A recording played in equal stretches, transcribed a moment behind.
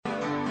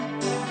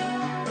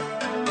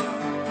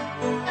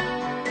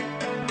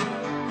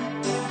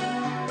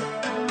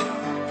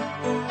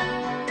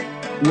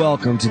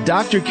Welcome to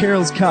Dr.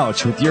 Carol's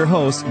Couch with your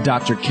host,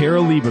 Dr.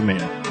 Carol Lieberman.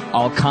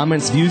 All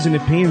comments, views, and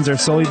opinions are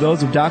solely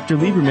those of Dr.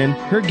 Lieberman,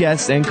 her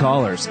guests, and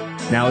callers.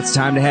 Now it's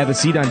time to have a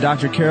seat on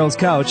Dr. Carol's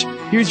Couch.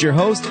 Here's your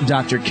host,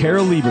 Dr.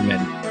 Carol Lieberman.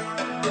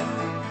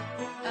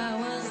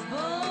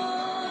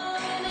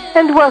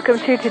 And welcome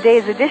to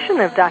today's edition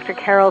of Dr.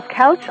 Carol's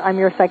Couch. I'm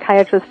your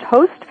psychiatrist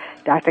host,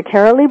 Dr.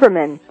 Carol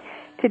Lieberman.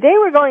 Today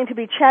we're going to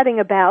be chatting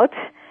about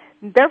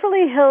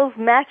Beverly Hills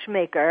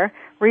Matchmaker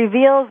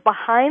reveals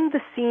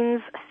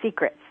behind-the-scenes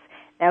secrets.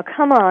 Now,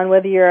 come on,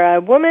 whether you're a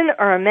woman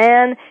or a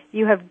man,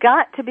 you have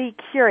got to be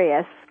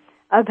curious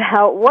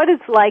about what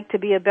it's like to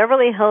be a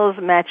Beverly Hills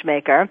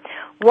matchmaker,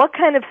 what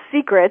kind of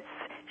secrets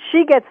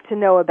she gets to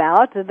know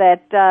about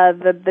that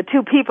the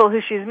two people who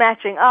she's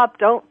matching up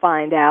don't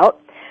find out.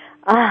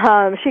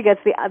 She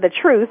gets the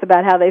truth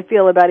about how they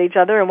feel about each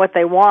other and what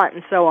they want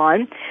and so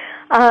on.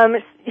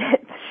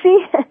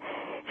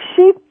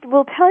 She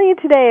will tell you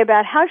today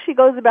about how she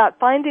goes about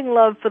finding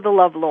love for the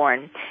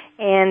lovelorn.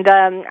 And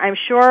I'm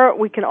sure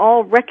we can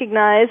all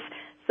recognize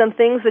some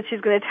things that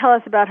she's going to tell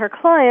us about her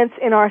clients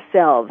in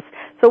ourselves.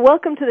 So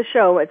welcome to the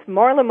show. It's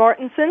Marla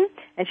Martenson,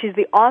 and she's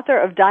the author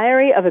of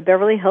Diary of a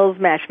Beverly Hills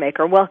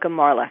Matchmaker. Welcome,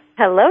 Marla.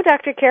 Hello,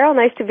 Dr. Carol.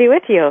 Nice to be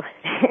with you.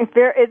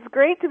 It's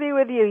great to be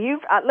with you.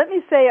 Let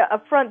me say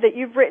up front that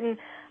you've written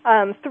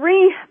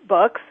 3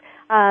 books.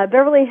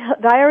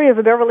 Diary of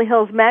a Beverly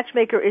Hills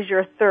Matchmaker is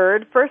your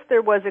third. First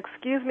there was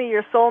Excuse Me,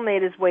 Your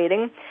Soulmate is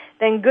Waiting,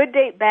 then Good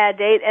Date, Bad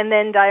Date, and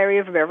then Diary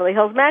of a Beverly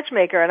Hills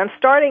Matchmaker. And I'm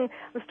starting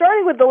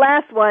with the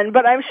last one,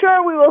 but I'm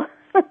sure we will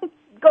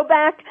go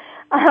back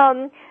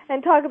and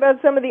talk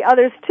about some of the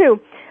others too.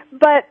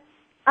 But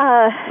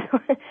tell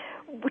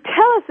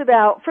us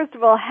about, first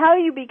of all, how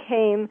you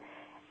became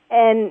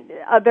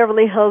a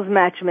Beverly Hills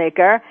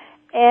Matchmaker,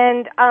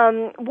 and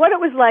what it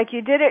was like.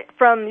 You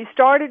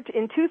started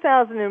in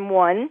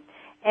 2001,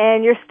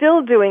 and you're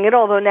still doing it,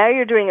 although now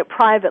you're doing it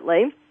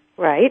privately.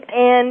 Right.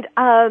 And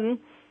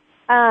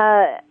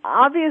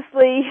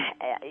obviously,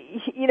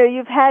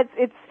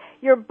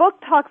 your book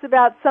talks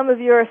about some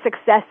of your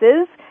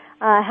successes,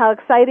 how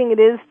exciting it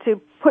is to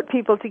put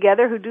people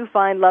together who do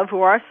find love,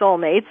 who are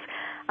soulmates,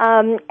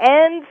 and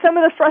some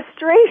of the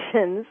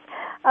frustrations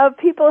of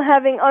people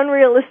having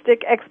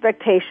unrealistic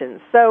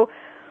expectations. So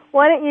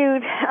why don't you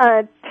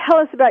tell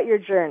us about your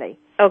journey?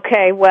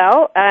 Okay,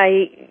 well,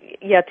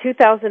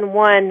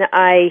 2001,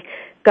 I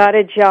got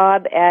a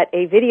job at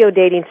a video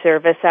dating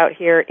service out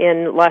here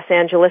in Los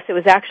Angeles. It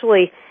was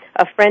actually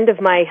a friend of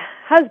my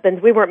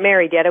husband's. We weren't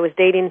married yet. I was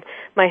dating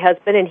my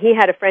husband, and he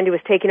had a friend who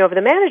was taking over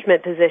the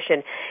management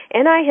position.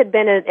 And I had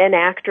been an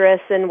actress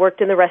and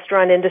worked in the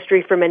restaurant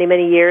industry for many,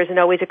 many years, and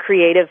always a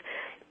creative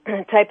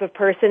type of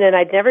person, and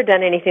I'd never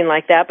done anything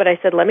like that, but I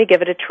said, let me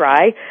give it a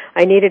try.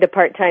 I needed a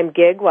part-time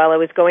gig while I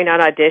was going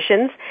on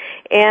auditions,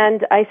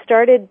 and I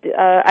started,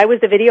 I was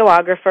the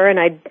videographer, and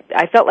I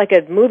felt like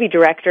a movie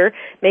director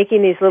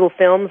making these little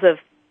films of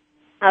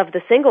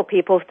the single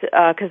people,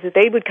 because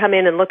they would come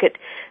in and look at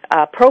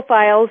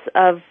profiles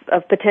of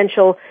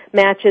potential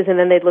matches, and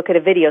then they'd look at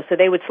a video, so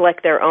they would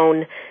select their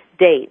own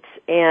dates.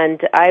 And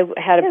I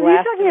had a blast. Are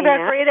you talking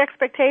about Great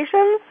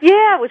Expectations?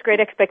 Yeah, it was Great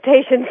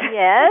Expectations.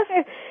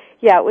 Yes.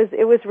 Yeah,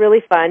 it was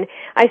really fun.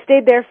 I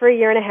stayed there for a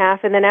year and a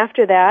half, and then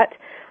after that,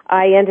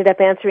 I ended up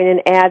answering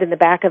an ad in the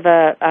back of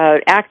a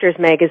actor's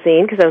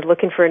magazine because I was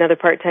looking for another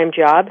part-time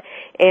job,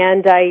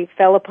 and I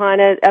fell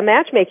upon a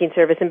matchmaking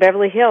service in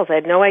Beverly Hills. I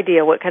had no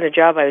idea what kind of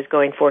job I was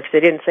going for because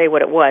they didn't say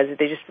what it was.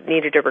 They just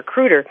needed a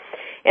recruiter.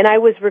 And I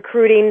was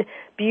recruiting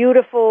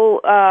beautiful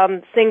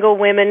single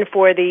women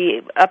for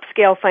the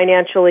upscale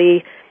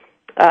financially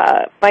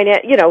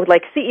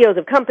like CEOs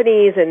of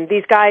companies and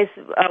these guys,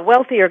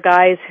 wealthier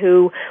guys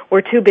who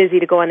were too busy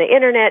to go on the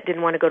internet,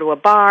 didn't want to go to a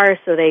bar,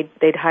 so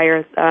they'd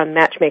hire a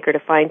matchmaker to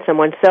find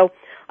someone. So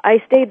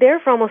I stayed there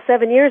for almost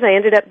 7 years. I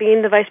ended up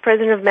being the vice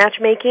president of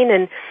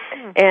matchmaking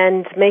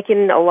and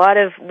making a lot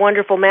of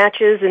wonderful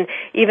matches. And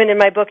even in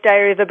my book,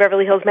 Diary of a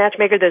Beverly Hills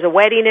Matchmaker, there's a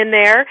wedding in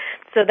there.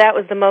 So that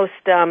was the most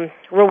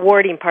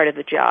rewarding part of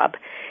the job.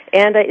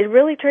 And it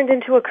really turned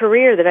into a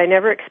career that I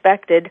never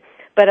expected.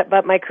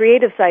 But my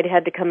creative side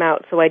had to come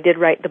out, so I did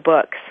write the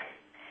books.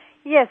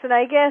 Yes, and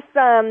I guess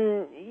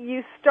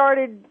you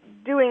started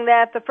doing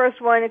that. The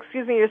first one,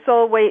 Excuse Me, Your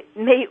Soulmate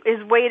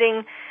is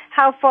Waiting.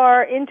 How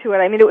far into it?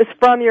 I mean, it was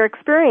from your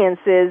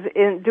experiences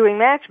in doing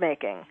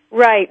matchmaking.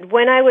 Right.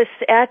 When I was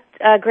at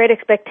Great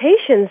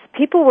Expectations,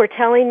 people were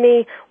telling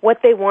me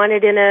what they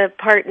wanted in a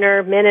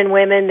partner, men and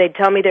women. They'd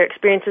tell me their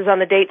experiences on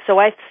the date.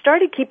 So I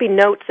started keeping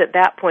notes at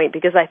that point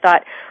because I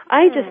thought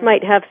I just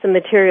might have some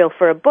material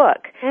for a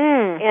book.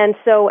 And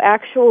so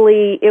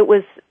actually it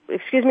was,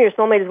 Excuse Me, Your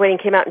Soulmate is Waiting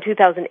came out in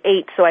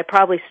 2008, so I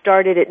probably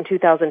started it in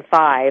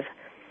 2005.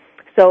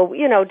 So,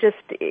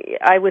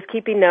 I was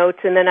keeping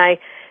notes, and then I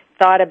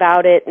thought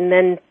about it and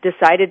then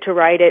decided to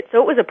write it.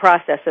 So it was a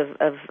process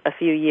of a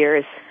few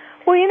years.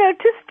 Well,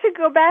 just to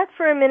go back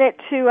for a minute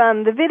to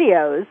the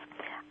videos,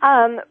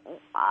 I'm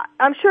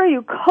sure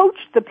you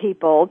coached the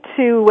people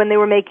when they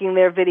were making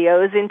their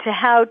videos into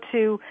how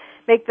to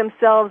make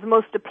themselves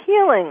most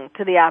appealing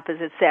to the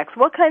opposite sex?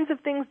 What kinds of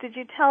things did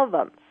you tell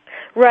them?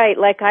 Right,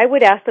 like I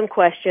would ask them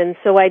questions.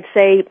 So I'd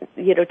say,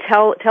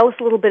 tell us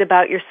a little bit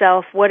about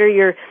yourself. What are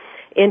your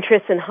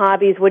interests and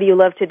hobbies? What do you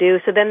love to do?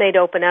 So then they'd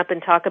open up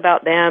and talk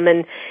about them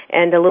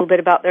and a little bit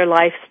about their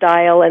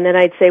lifestyle. And then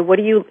I'd say,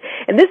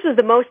 and this was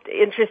the most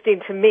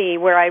interesting to me,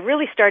 where I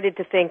really started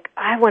to think,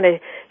 I want to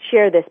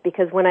share this,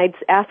 because when I'd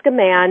ask a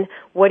man,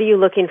 what are you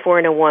looking for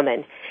in a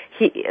woman?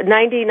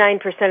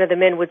 99% of the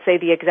men would say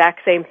the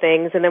exact same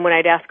things, and then when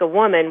I'd ask a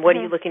woman, what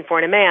are you looking for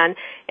in a man?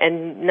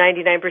 And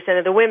 99%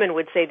 of the women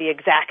would say the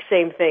exact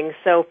same thing.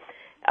 So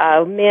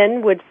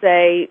men would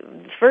say,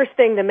 first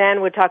thing the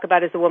man would talk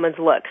about is the woman's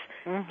looks.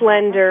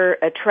 Slender,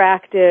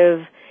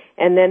 attractive,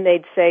 and then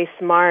they'd say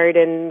smart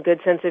and good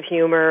sense of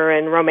humor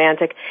and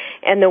romantic.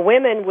 And the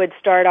women would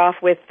start off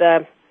with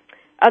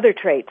other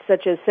traits,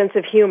 such as sense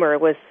of humor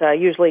was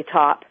usually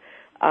top,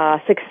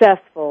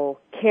 successful,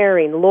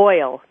 caring,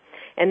 loyal.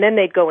 And then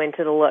they'd go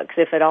into the looks,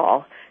 if at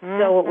all.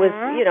 So it was,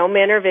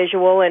 men are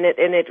visual, and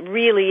it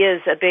really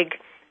is a big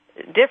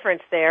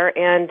difference there,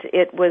 and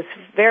it was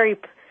very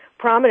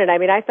prominent. I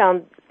mean, I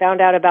found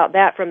out about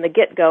that from the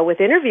get-go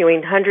with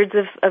interviewing hundreds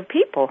of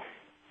people.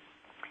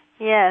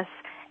 Yes.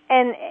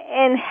 And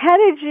how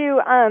did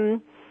you,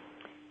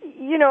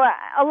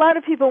 a lot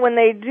of people when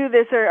they do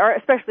this, or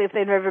especially if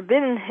they've never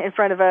been in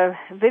front of a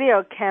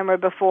video camera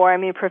before,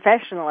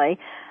 professionally,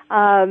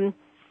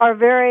 are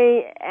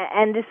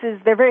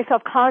they're very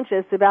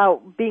self-conscious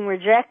about being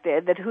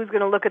rejected, that who's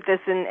going to look at this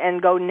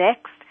and go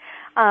next.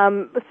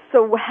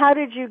 So how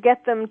did you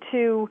get them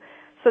to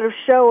sort of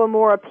show a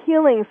more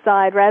appealing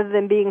side rather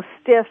than being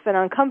stiff and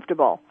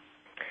uncomfortable?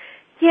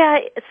 Yeah,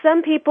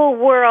 some people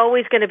were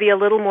always going to be a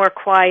little more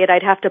quiet.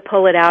 I'd have to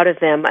pull it out of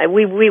them.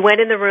 We went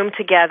in the room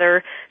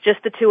together,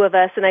 just the two of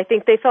us, and I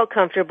think they felt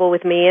comfortable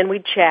with me, and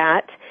we'd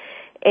chat.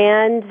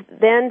 And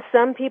then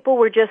some people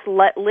were just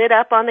lit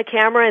up on the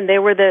camera, and they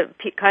were the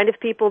kind of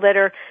people that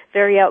are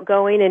very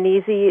outgoing and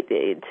easy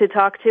to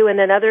talk to. And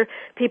then other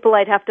people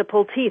I'd have to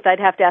pull teeth. I'd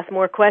have to ask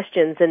more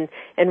questions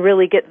and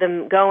really get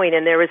them going.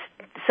 And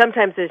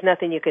sometimes there's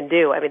nothing you can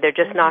do. They're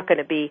just not going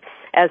to be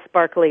as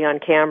sparkly on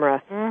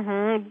camera.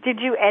 Did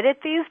you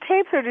edit these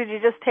tapes, or did you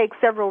just take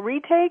several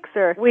retakes?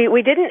 Or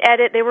we didn't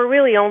edit. They were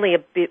really only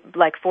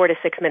like 4 to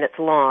 6 minutes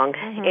long,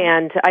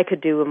 and I could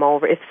do them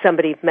over. If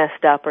somebody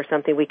messed up or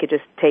something, we could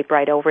just tape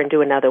right over and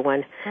do another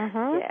one.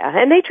 Yeah,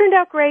 and they turned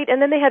out great. And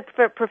then they had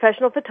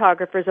professional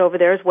photographers over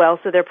there as well,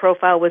 so their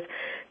profile was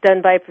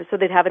done so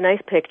they'd have a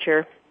nice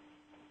picture,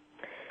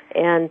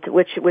 and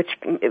which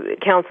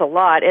counts a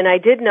lot. And I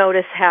did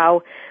notice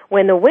how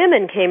when the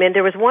women came in,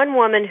 there was one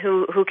woman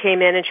who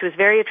came in, and she was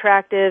very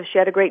attractive. She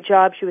had a great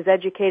job. She was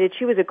educated.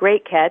 She was a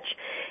great catch,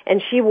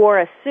 and she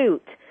wore a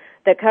suit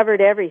that covered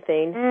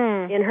everything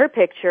in her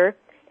picture.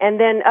 And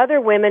then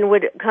other women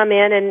would come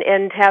in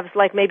and have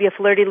like maybe a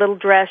flirty little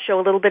dress, show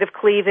a little bit of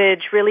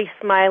cleavage, really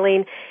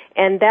smiling,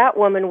 and that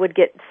woman would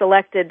get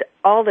selected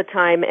all the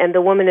time, and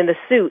the woman in the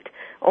suit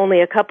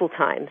only a couple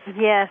times.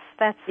 Yes,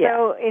 that's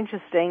so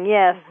interesting.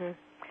 Yes.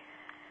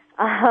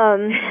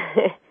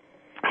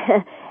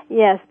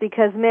 Yes,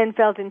 because men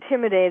felt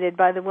intimidated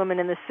by the woman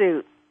in the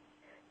suit.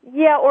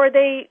 Yeah, or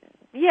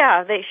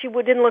she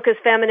didn't look as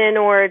feminine,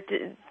 or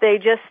they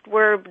just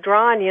were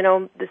drawn,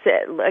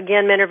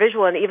 again, men are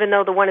visual, and even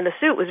though the one in the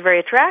suit was very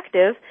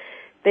attractive,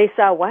 they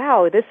saw,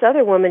 wow, this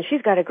other woman,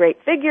 she's got a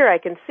great figure, I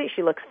can see,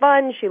 she looks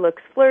fun, she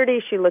looks flirty,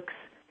 she looks,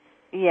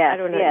 I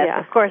don't know,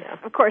 of course,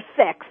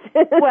 sex.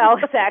 Well,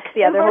 sex,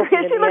 she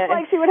looks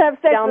like she would have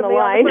sex down with the me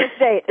line. on the first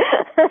date.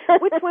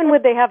 Which one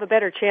would they have a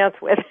better chance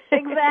with?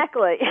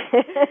 Exactly.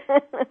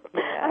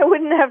 I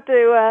wouldn't have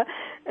to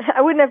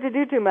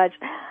do too much.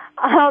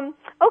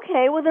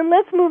 Okay, well then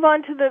let's move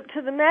on to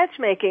the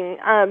matchmaking.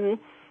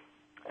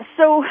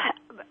 So,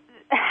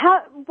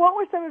 what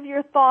were some of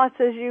your thoughts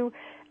as you?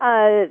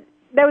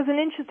 That was an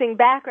interesting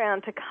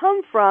background to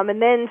come from,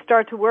 and then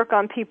start to work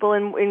on people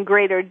in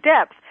greater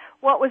depth.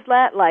 What was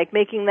that like,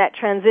 making that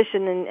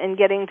transition and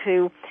getting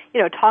to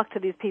talk to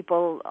these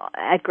people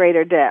at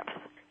greater depth?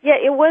 Yeah,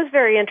 it was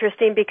very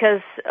interesting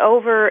because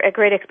over at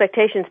Great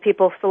Expectations,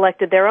 people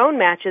selected their own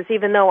matches,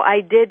 even though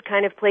I did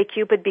kind of play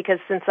Cupid, because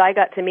since I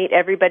got to meet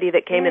everybody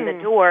that came in the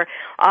door,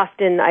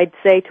 often I'd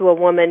say to a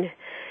woman,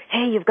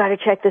 hey, you've got to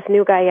check this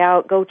new guy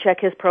out. Go check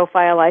his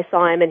profile. I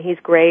saw him and he's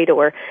great.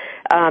 Or,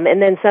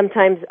 and then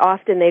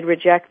often they'd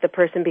reject the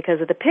person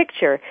because of the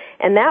picture.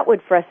 And that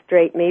would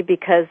frustrate me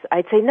because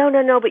I'd say, no,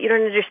 but you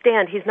don't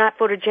understand. He's not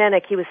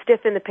photogenic. He was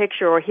stiff in the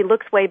picture, or he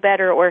looks way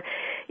better,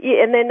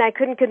 and then I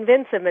couldn't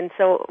convince him. And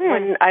so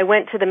when I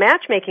went to the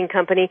matchmaking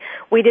company,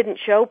 we didn't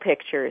show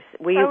pictures.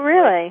 Oh,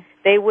 really?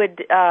 They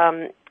would,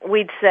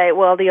 we'd say,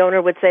 the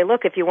owner would say,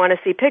 look, if you want to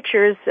see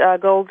pictures,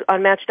 go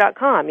on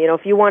Match.com.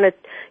 If you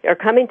are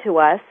coming to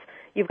us,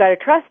 you've got to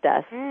trust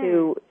us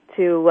to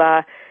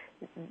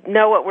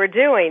know what we're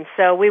doing.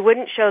 So we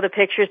wouldn't show the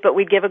pictures, but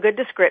we'd give a good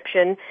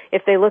description.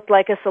 If they looked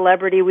like a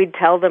celebrity, we'd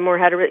tell them, or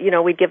how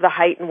to, we'd give the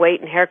height and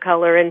weight and hair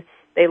color and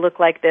they look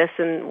like this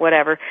and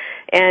whatever,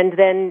 and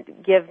then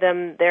give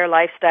them their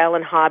lifestyle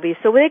and hobbies.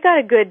 So they got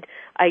a good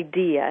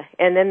idea,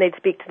 and then they'd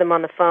speak to them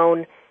on the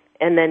phone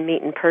and then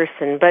meet in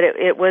person. But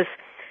it was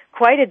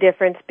quite a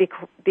difference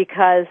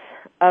because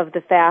of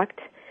the fact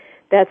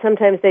that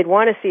sometimes they'd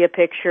want to see a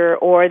picture,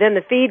 or then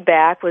the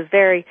feedback was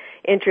very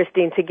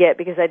interesting to get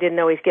because I didn't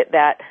always get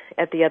that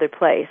at the other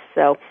place.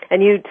 So,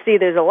 and you see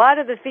there's a lot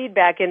of the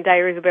feedback in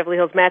Diaries of Beverly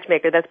Hills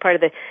Matchmaker. That's part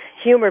of the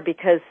humor,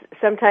 because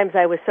sometimes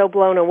I was so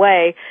blown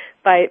away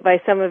by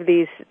some of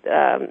these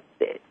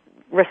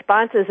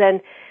responses.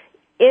 And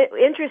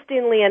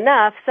interestingly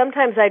enough,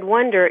 sometimes I'd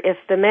wonder if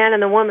the man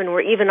and the woman were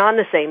even on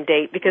the same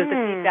date because the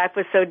feedback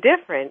was so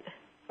different.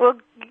 Well,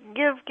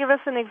 give us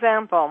an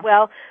example.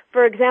 Well,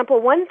 for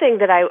example, one thing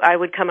that I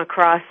would come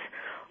across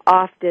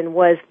often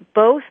was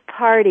both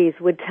parties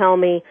would tell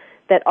me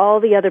that all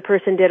the other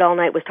person did all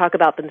night was talk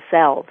about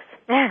themselves.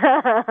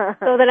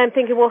 So then I'm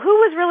thinking, well, who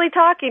was really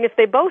talking if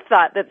they both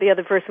thought that the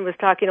other person was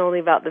talking only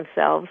about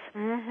themselves?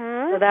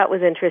 Mm-hmm. So that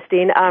was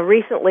interesting.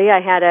 Recently, I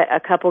had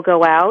a couple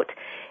go out,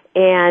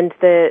 and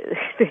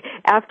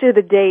after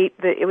the date,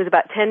 it was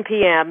about 10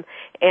 p.m.,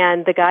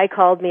 and the guy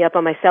called me up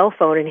on my cell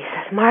phone, and he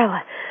says,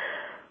 Marla,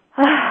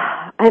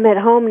 I'm at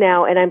home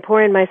now, and I'm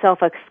pouring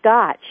myself a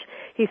scotch.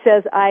 He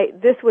says,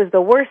 this was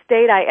the worst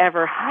date I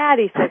ever had.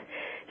 He says,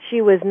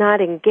 she was not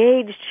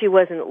engaged. She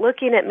wasn't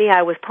looking at me.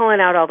 I was pulling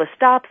out all the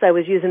stops. I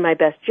was using my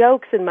best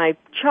jokes and my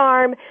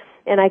charm,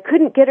 and I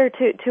couldn't get her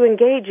to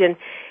engage. And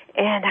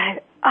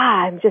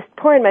I'm just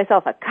pouring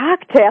myself a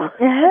cocktail.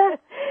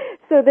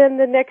 So then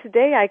the next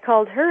day I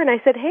called her, and I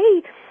said,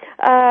 hey,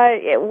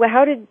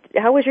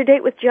 how was your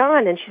date with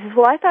John? And she says,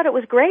 well, I thought it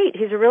was great.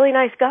 He's a really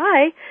nice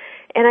guy.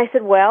 And I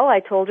said, well, I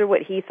told her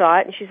what he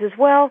thought, and she says,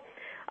 well,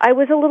 I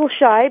was a little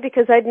shy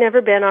because I'd never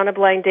been on a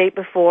blind date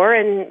before,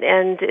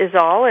 and is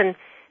all, and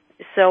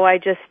so I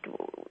just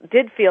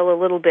did feel a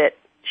little bit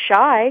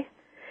shy.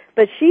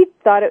 But he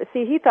thought it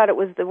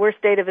was the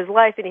worst date of his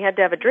life, and he had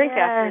to have a drink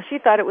after, and she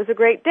thought it was a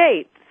great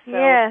date. So,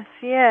 yes.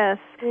 Yeah.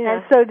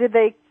 And so did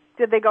they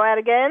go out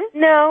again?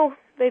 No,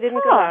 they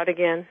didn't go out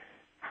again.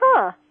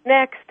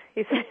 Next.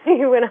 He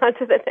went on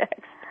to the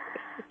next.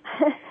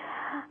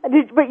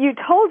 But you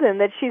told him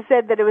that she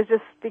said that it was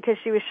just because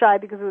she was shy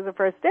because it was a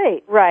first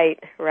date. Right.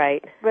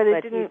 But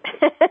it didn't.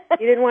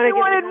 You didn't want to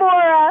wanted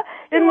more.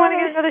 Didn't want to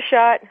get another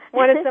shot.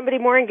 Wanted somebody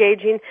more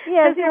engaging.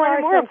 Yes, you wanted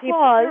more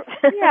applause.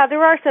 Yeah,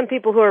 there are some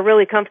people who are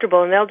really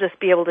comfortable and they'll just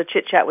be able to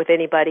chit chat with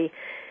anybody,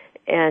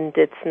 and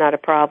it's not a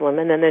problem.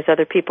 And then there's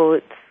other people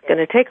it's going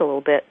to take a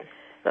little bit.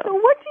 So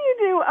what do you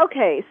do?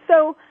 Okay,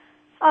 so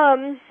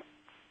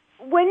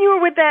when you were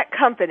with that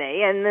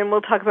company, and then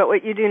we'll talk about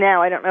what you do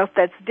now. I don't know if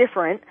that's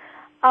different.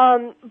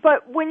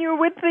 But when you were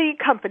with the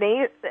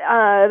company,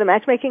 the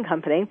matchmaking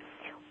company,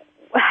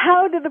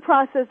 how did the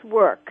process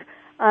work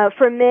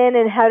for men,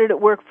 and how did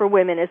it work for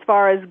women as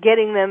far as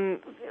getting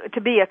them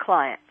to be a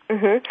client?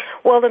 Mm-hmm.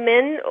 Well, the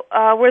men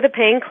were the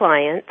paying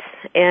clients,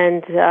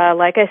 and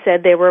like I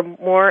said, they were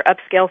more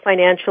upscale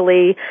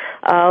financially,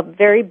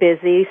 very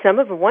busy.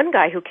 One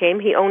guy who came,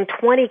 he owned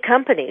 20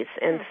 companies,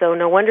 and so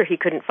no wonder he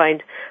couldn't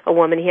find a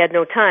woman. He had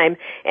no time,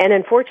 and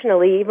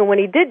unfortunately, even when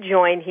he did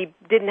join, he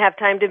didn't have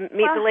time to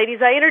meet the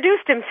ladies I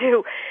introduced him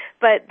to.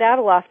 But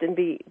that'll often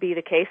be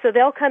the case. So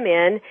they'll come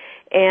in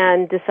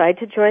and decide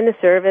to join the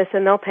service,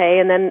 and they'll pay,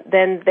 and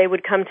then they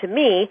would come to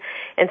me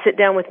and sit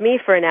down with me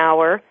for an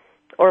hour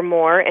or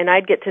more, and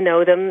I'd get to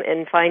know them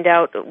and find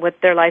out what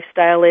their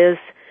lifestyle is,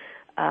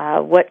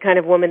 what kind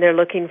of woman they're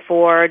looking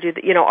for,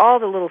 all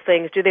the little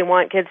things. Do they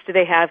want kids? Do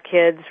they have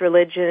kids?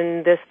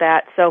 Religion, this,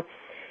 that. So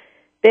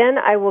then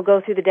I will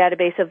go through the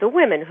database of the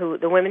women who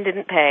the women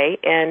didn't pay,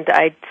 and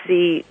I'd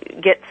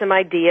get some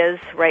ideas,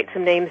 write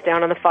some names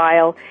down on the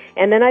file,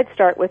 and then I'd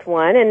start with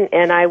one,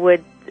 and I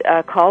would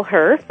call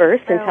her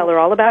first and tell her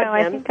all about him.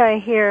 I think I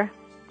hear.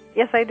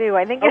 Yes, I do.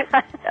 I think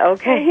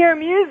okay. I hear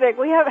music.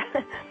 We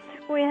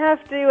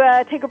have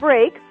to take a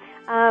break.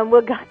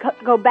 We'll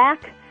go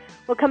back.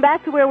 We'll come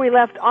back to where we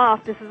left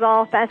off. This is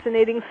all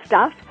fascinating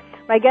stuff.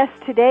 My guest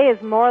today is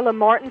Marla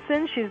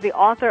Martenson. She's the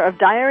author of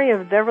Diary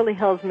of Beverly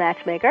Hills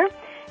Matchmaker.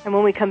 And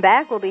when we come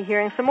back, we'll be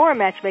hearing some more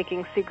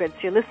matchmaking secrets.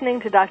 You're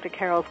listening to Dr.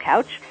 Carol's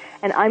Couch,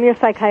 and I'm your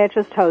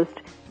psychiatrist host,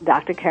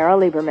 Dr. Carol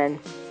Lieberman.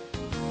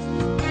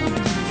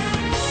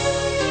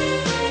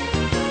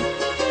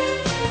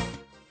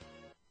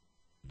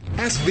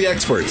 Ask the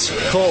experts.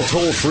 Call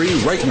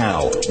toll-free right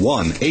now,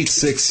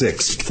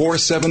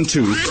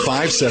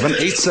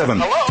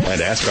 1-866-472-5787.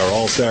 And ask our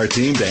all-star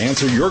team to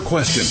answer your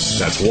question.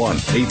 That's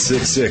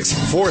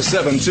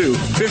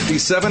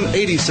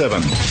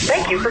 1-866-472-5787.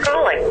 Thank you for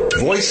calling.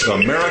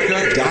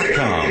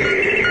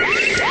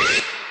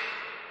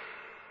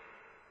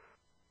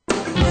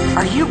 VoiceAmerica.com.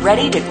 Are you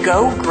ready to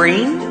go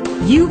green?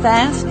 You've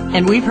asked,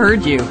 and we've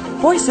heard you.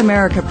 Voice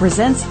America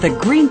presents the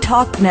Green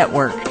Talk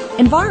Network.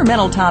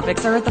 Environmental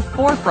topics are at the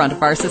forefront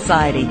of our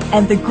society,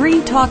 and the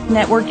Green Talk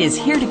Network is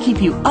here to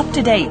keep you up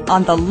to date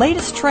on the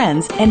latest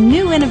trends and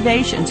new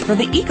innovations for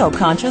the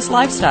eco-conscious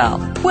lifestyle.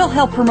 We'll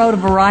help promote a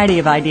variety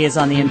of ideas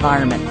on the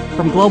environment,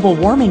 from global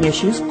warming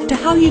issues to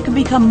how you can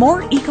become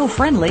more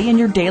eco-friendly in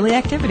your daily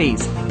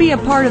activities. Be a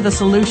part of the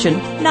solution,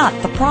 not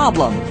the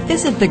problem.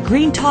 Visit the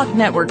Green Talk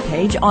Network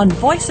page on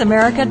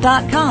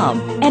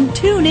voiceamerica.com and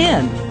tune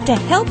in to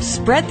help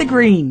spread the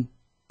green.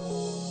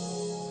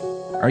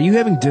 Are you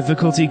having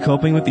difficulty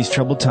coping with these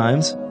troubled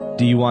times?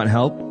 Do you want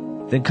help?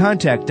 Then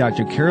contact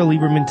Dr. Carol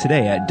Lieberman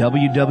today at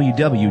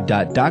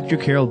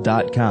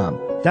www.drcarol.com.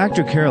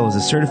 Dr. Carol is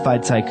a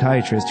certified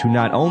psychiatrist who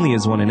not only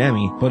has won an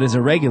Emmy, but is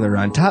a regular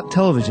on top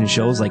television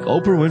shows like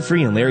Oprah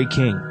Winfrey and Larry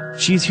King.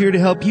 She's here to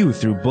help you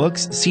through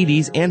books,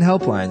 CDs, and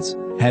helplines.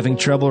 Having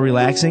trouble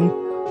relaxing?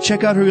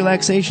 Check out her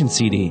relaxation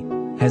CD.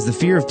 Has the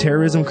fear of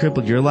terrorism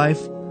crippled your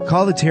life?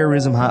 Call the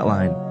terrorism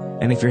hotline.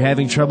 And if you're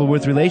having trouble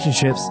with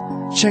relationships,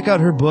 check out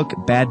her book,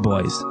 Bad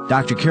Boys.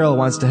 Dr. Carol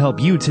wants to help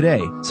you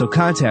today, so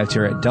contact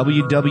her at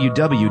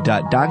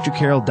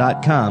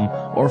www.drcarol.com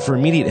or for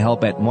immediate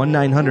help at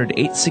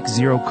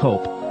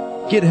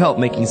 1-900-860-COPE. Get help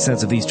making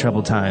sense of these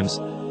troubled times.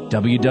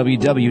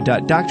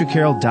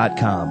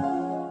 www.drcarol.com.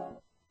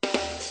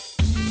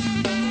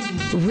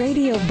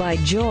 Radio by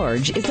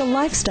George is a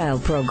lifestyle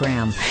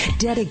program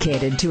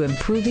dedicated to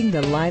improving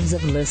the lives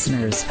of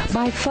listeners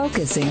by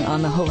focusing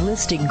on the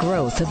holistic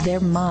growth of their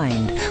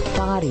mind,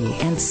 body,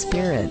 and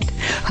spirit.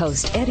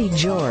 Host Eddie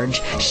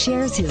George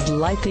shares his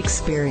life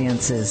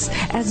experiences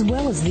as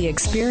well as the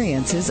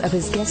experiences of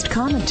his guest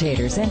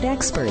commentators and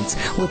experts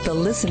with the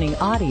listening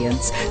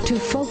audience to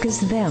focus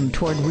them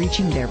toward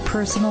reaching their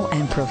personal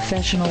and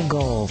professional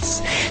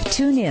goals.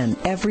 Tune in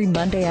every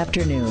Monday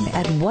afternoon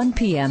at 1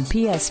 p.m.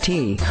 PST,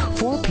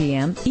 4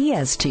 p.m.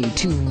 EST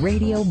to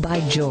Radio by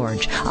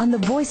George on the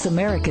Voice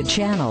America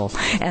channel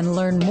and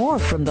learn more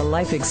from the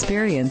life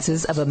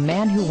experiences of a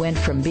man who went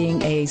from being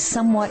a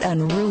somewhat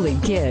unruly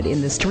kid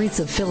in the streets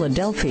of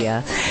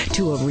Philadelphia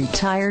to a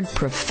retired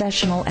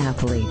professional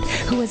athlete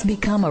who has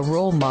become a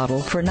role model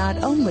for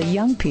not only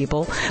young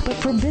people but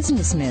for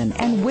businessmen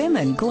and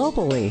women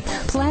globally.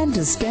 Plan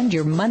to spend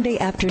your Monday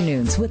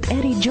afternoons with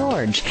Eddie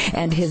George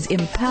and his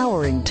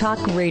empowering talk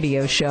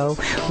radio show,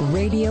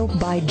 Radio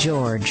by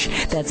George.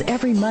 That's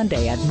every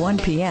Monday at 1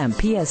 p.m.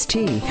 PST,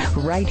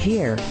 right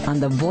here on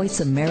the Voice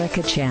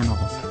America channel.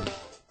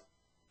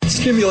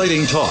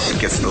 Stimulating talk. It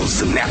gets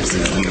those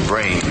synapses in the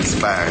brain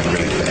firing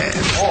really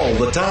fast. All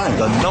the time.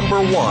 The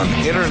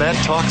 #1 Internet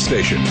talk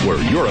station where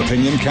your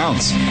opinion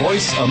counts.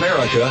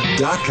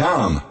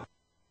 VoiceAmerica.com.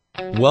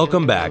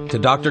 Welcome back to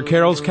Dr.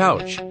 Carol's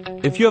Couch.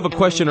 If you have a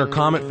question or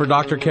comment for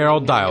Dr. Carol,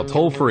 dial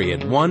toll-free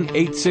at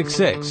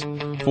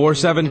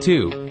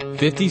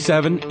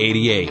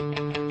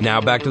 1-866-472-5788. Now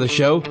back to the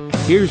show.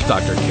 Here's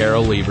Dr.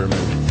 Carol Lieberman.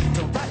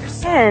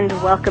 And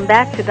welcome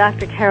back to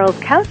Dr. Carol's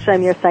Couch.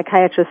 I'm your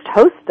psychiatrist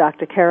host,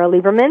 Dr. Carol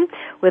Lieberman,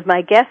 with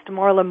my guest,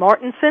 Marla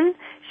Martenson.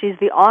 She's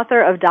the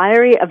author of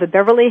Diary of a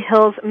Beverly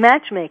Hills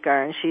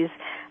Matchmaker, and she's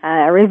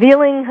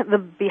revealing the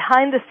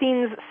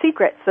behind-the-scenes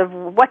secrets of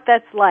what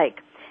that's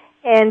like.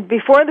 And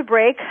before the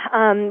break,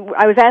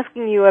 I was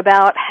asking you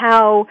about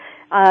how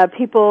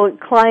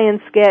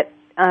clients get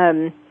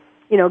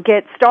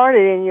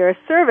started in your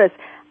service.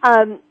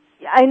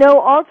 I know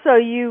also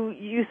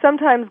you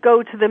sometimes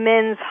go to the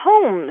men's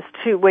homes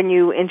when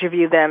you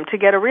interview them to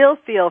get a real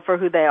feel for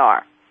who they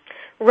are.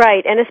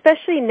 Right, and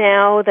especially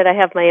now that I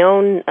have my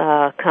own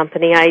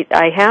company,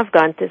 I have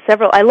gone to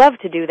several. I love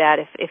to do that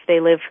if they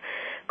live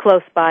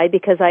close by,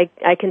 because I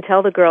can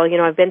tell the girl,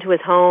 I've been to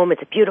his home.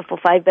 It's a beautiful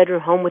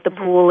 5-bedroom home with a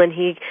pool, and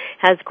he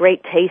has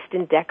great taste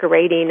in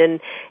decorating,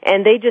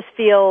 and they just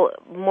feel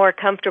more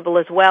comfortable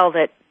as well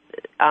that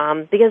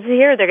because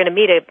here they're going to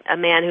meet a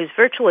man who's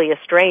virtually a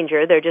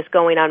stranger. They're just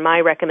going on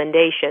my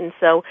recommendation.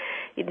 So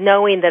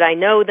knowing that I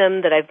know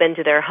them, that I've been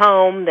to their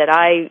home, that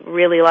I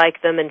really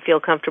like them and feel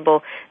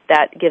comfortable,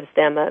 that gives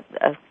them a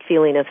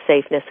feeling of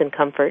safeness and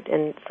comfort.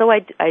 And so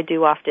I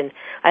do often.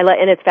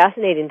 And it's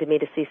fascinating to me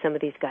to see some of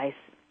these guys'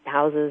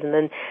 houses. And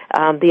then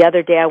the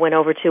other day I went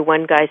over to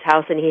one guy's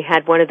house, and he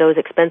had one of those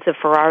expensive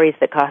Ferraris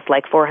that cost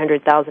like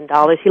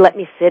 $400,000. He let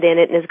me sit in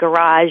it in his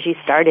garage. He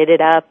started it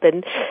up,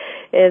 and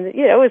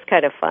it was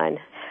kind of fun.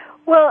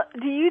 Well,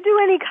 do you do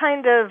any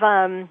kind of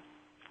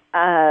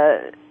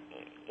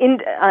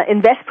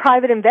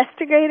private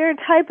investigator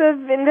type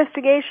of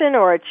investigation,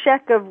 or a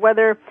check of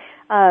whether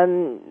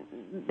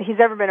he's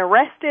ever been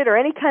arrested, or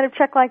any kind of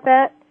check like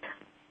that?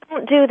 I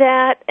don't do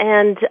that,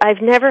 and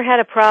I've never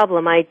had a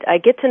problem. I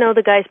get to know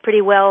the guys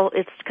pretty well.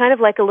 It's kind of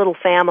like a little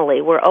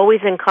family. We're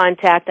always in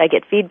contact. I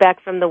get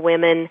feedback from the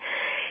women,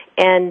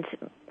 and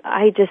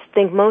I just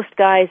think most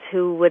guys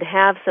who would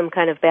have some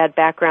kind of bad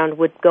background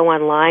would go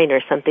online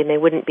or something. They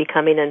wouldn't be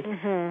coming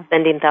and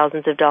spending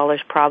thousands of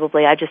dollars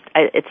probably. I've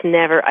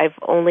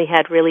only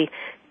had really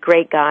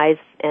great guys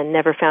and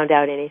never found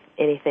out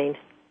anything.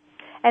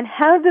 And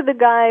how do the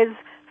guys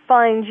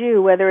find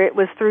you, whether it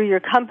was through your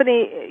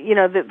company,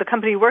 the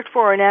company you worked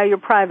for, or now your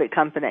private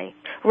company?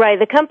 Right.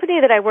 The company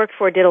that I worked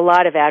for did a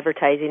lot of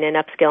advertising in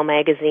upscale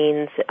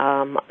magazines,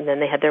 and then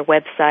they had their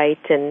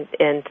website, and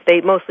they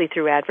mostly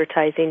through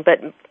advertising.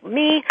 But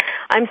me,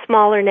 I'm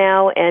smaller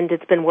now, and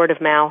it's been word of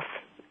mouth.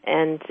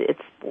 And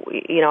it's,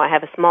 I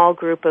have a small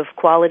group of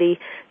quality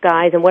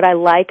guys, and what I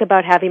like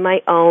about having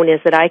my own is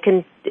that I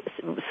can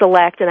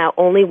select, and I'll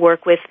only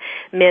work with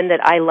men that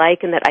I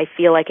like and that I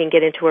feel I can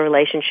get into a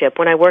relationship.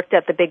 When I worked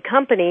at the big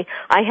company,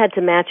 I had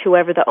to match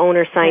whoever the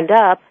owner signed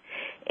up,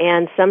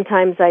 and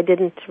sometimes I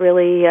didn't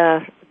really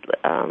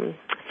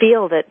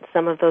feel that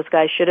some of those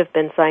guys should have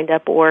been signed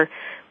up or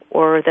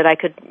that I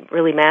could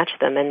really match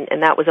them,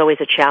 and that was always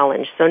a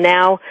challenge. So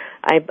now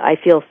I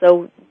feel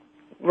so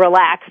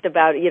relaxed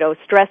about,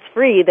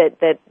 stress-free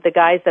that the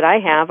guys that I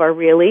have are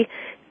really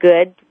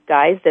good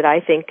guys that I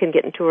think can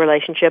get into a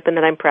relationship and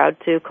that I'm proud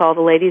to call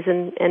the ladies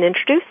and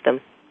introduce them.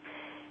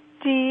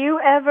 Do you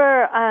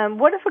ever,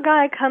 what if a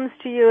guy comes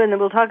to you, and then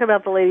we'll talk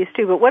about the ladies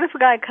too, but what if a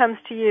guy comes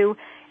to you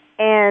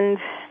and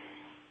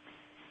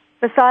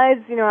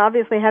besides,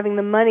 obviously having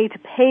the money to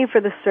pay for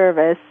the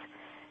service,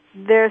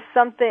 there's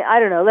something, I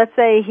don't know, let's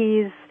say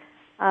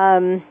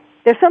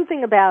there's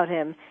something about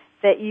him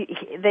that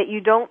you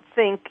don't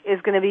think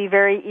is going to be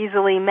very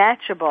easily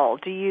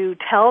matchable. Do you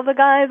tell the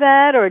guy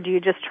that, or do you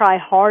just try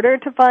harder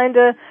to find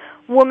a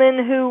woman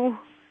who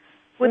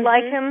would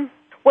like him?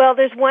 Well,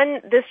 there's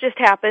one, this just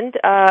happened.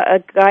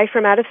 A guy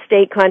from out of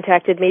state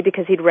contacted me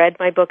because he'd read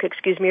my book,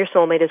 Excuse Me, Your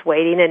Soulmate is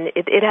Waiting, and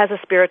it has a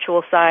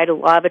spiritual side, a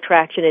law of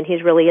attraction, and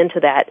he's really into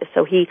that.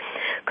 So he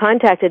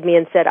contacted me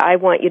and said, I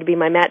want you to be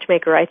my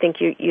matchmaker. I think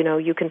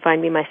you can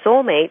find me my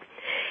soulmate.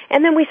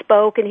 And then we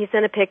spoke, and he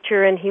sent a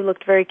picture, and he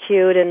looked very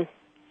cute, and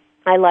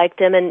I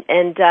liked him,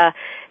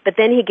 but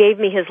then he gave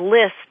me his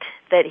list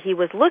that he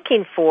was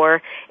looking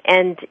for,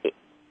 and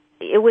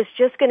it was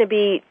just going to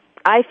be,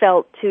 I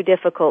felt, too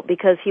difficult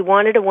because he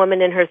wanted a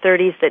woman in her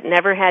 30s that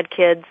never had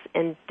kids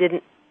and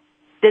didn't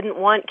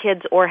want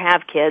kids or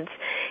have kids.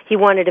 He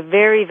wanted a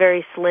very,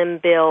 very slim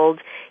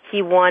build.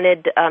 He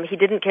wanted, he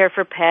didn't care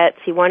for pets.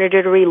 He wanted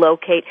her to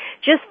relocate.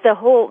 Just the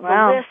whole,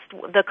 the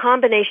list, the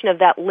combination of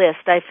that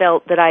list, I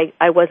felt that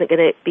I wasn't going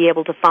to be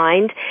able to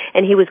find.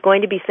 And he was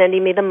going to be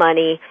sending me the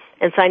money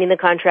and signing the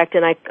contract.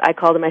 And I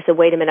called him. I said,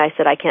 wait a minute. I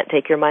said, I can't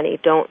take your money.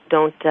 Don't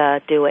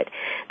do it,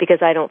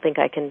 because I don't think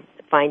I can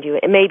find you.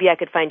 And maybe I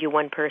could find you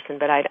one person,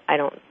 but I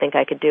don't think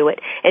I could do it.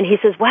 And he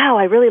says, wow,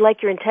 I really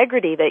like your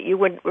integrity that you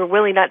were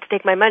willing not to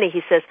take my money.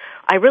 He says,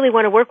 I really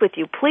want to work with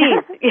you,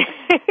 please.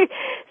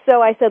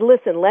 So I said,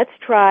 listen, let's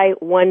try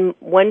one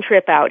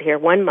trip out here,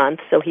 1 month.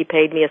 So he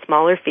paid me a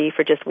smaller fee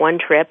for just one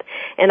trip,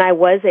 and I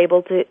was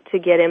able to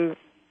get him,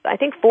 I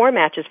think, 4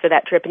 matches for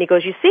that trip. And he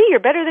goes, you see, you're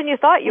better than you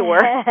thought you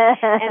were.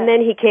 And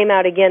then he came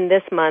out again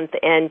this month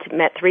and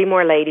met 3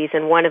 more ladies,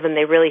 and one of them,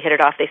 they really hit it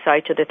off. They saw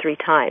each other 3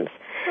 times.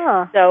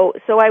 Huh.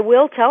 So I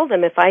will tell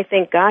them if I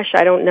think, gosh,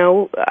 I don't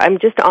know, I'm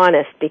just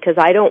honest, because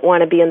I don't want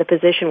to be in the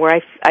position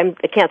where I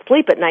can't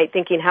sleep at night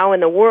thinking, how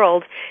in the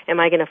world am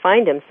I going to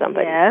find him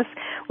somebody? Yes.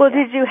 Well,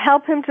 did you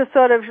help him to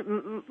sort of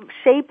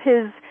shape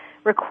his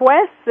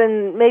requests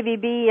and maybe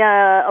be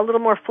a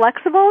little more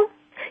flexible?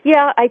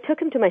 Yeah, I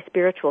took him to my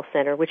spiritual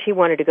center, which he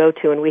wanted to go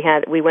to, and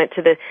we went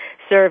to the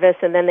service,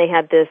 and then they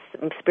had this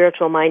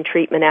spiritual mind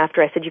treatment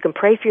after. I said, you can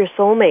pray for your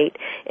soulmate,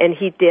 and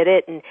he did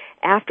it, and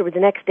afterward, the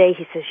next day,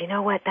 he says, you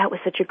know what, that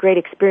was such a great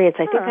experience.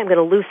 I think I'm going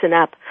to loosen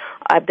up.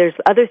 There's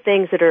other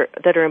things that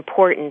are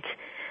important,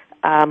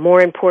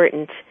 more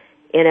important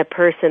in a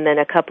person than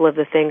a couple of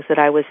the things that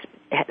I was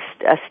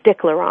a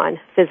stickler on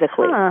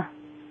physically.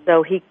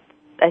 So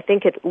I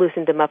think it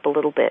loosened him up a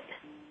little bit.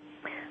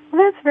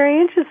 Well, that's very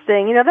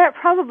interesting. That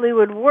probably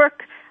would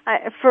work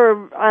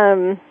for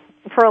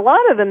a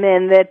lot of the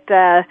men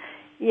that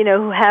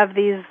who have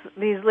these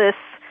lists.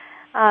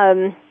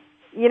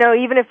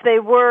 Even if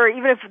there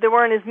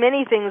weren't as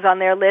many things on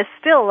their list,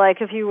 still, like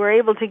if you were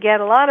able to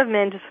get a lot of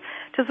men to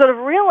sort of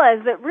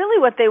realize that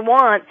really what they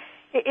want,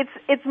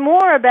 it's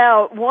more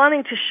about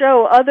wanting to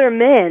show other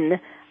men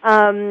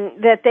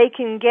that they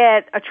can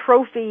get a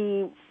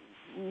trophy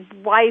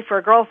wife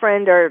or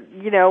girlfriend, or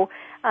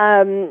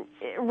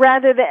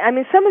rather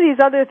than, some of these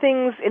other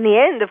things in the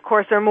end, of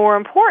course, are more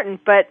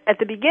important, but at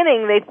the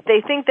beginning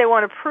they think they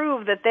want to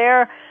prove that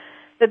they're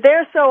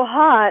so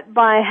hot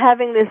by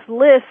having this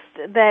list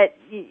that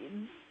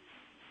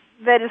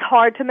is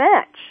hard to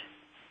match.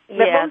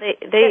 Yeah,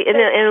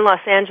 in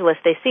Los Angeles,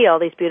 they see all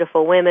these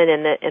beautiful women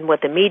and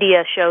what the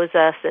media shows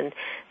us, and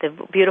the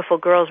beautiful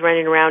girls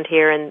running around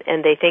here,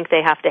 and they think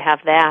they have to have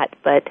that,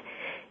 but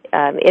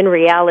in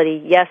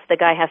reality, yes, the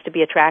guy has to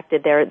be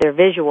attracted. They're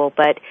visual,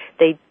 but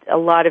they a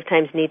lot of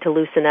times need to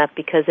loosen up,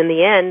 because in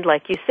the end,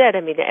 like you said,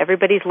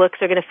 everybody's looks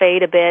are going to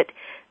fade a bit.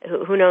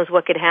 Who knows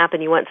what could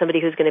happen? You want somebody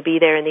who's going to be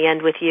there in the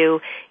end with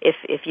you.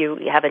 If you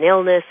have an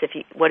illness,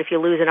 what if you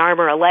lose an arm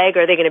or a leg?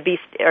 Are they going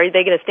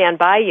to stand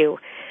by you?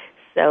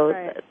 So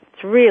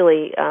it's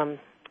really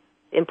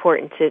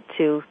important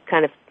to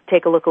kind of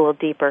take a look a little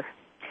deeper.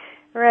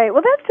 Right.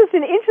 Well, that's just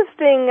an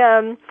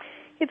interesting.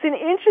 it's an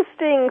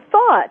interesting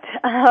thought.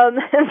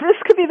 This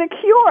could be the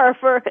cure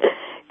for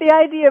the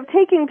idea of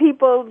taking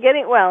people,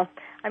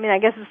 I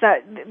guess it's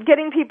not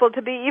getting people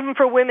to be, even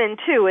for women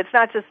too. It's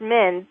not just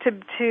men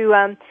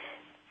to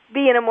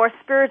be in a more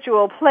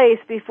spiritual place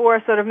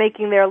before sort of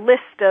making their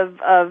list of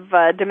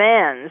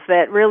demands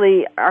that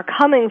really are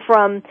coming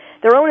from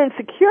their own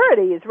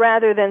insecurities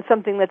rather than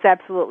something that's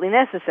absolutely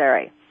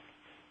necessary.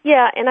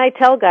 Yeah, and I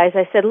tell guys,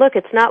 I said, look,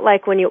 it's not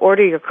like when you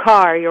order your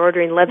car, you're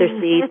ordering leather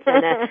seats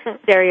and a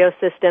stereo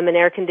system and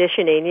air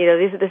conditioning. You know,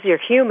 these are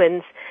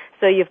humans,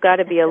 so you've got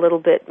to be a little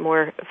bit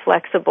more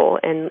flexible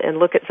and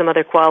look at some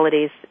other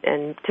qualities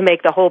and to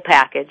make the whole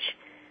package.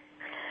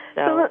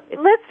 So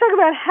let's talk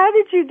about how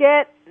did you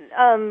get,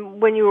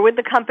 when you were with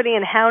the company,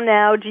 and how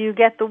now do you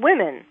get the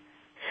women?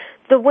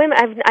 The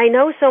women, I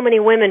know so many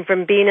women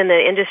from being in the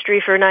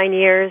industry for 9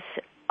 years.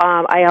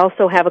 I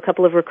also have a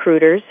couple of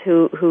recruiters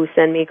who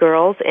send me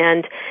girls,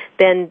 and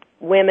then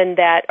women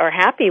that are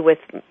happy with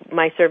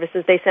my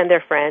services, they send their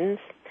friends,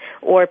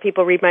 or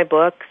people read my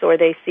books, or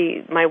they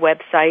see my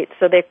website.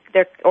 So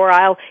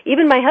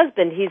even my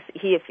husband,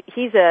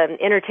 he's an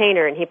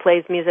entertainer, and he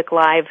plays music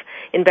live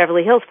in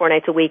Beverly Hills 4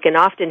 nights a week, and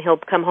often he'll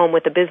come home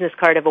with a business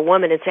card of a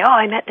woman and say, oh,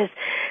 I met this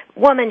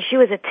woman, she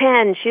was a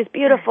 10, she's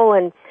beautiful,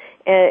 and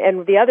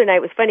the other night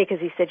was funny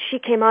because he said, she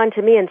came on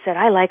to me and said,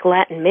 I like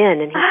Latin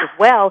men. And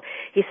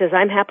he says,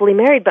 I'm happily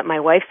married, but my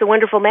wife's a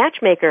wonderful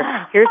matchmaker.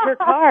 Here's her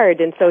card.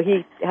 And so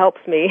he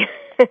helps me.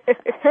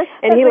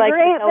 And he likes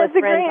to tell his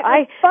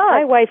friends,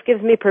 my wife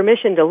gives me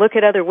permission to look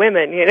at other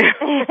women, you know.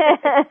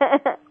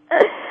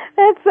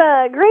 That's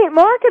a great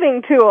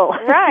marketing tool.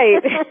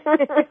 Right.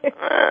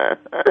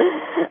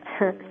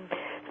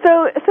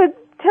 So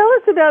tell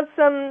us about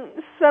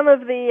some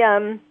of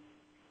the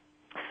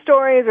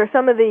stories or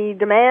some of the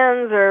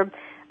demands, or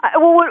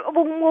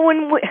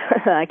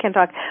I can't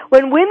talk.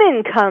 When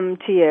women come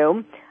to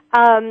you,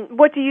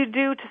 what do you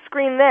do to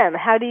screen them?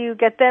 How do you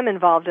get them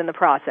involved in the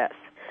process?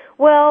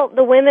 Well,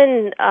 the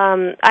women,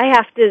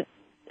 I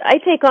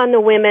take on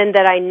the women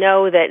that I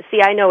know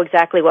I know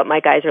exactly what my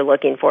guys are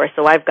looking for,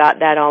 so I've got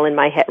that all in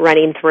my head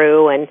running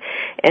through,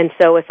 and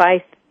so if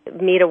I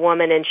meet a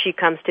woman and she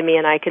comes to me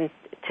and I can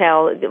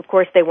tell, of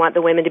course they want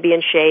the women to be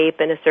in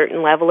shape and a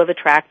certain level of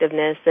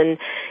attractiveness and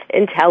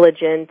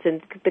intelligence,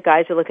 and the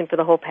guys are looking for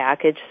the whole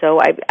package. So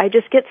I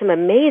just get some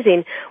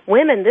amazing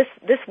women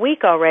this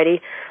week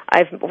already.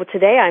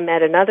 Today I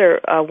met another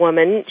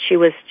woman. She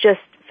was just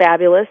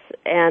fabulous,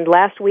 and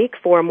last week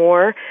 4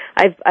 more.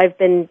 I've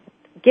been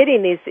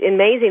getting these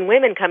amazing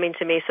women coming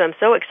to me, so I'm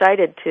so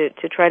excited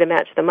to try to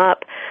match them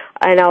up,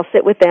 and I'll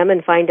sit with them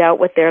and find out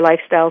what their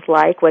lifestyle's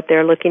like, what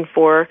they're looking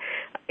for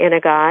in a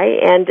guy,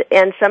 and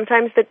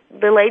sometimes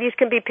the ladies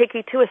can be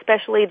picky too,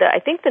 especially I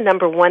think the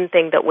number one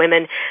thing that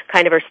women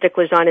kind of are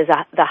sticklers on is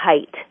the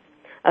height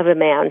of a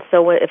man.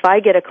 So if I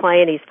get a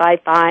client, he's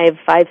 5'5",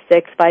 5'6",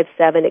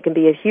 5'7", it can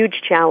be a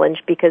huge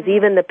challenge, because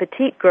even the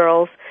petite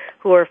girls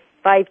who are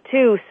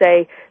 5'2"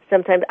 say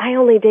sometimes, I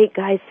only date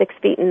guys 6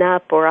 feet and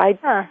up, or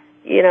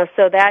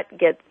so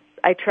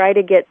I try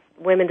to get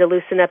women to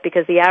loosen up,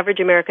 because the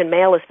average American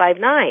male is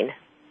 5'9".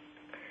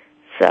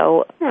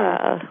 So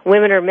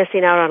women are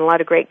missing out on a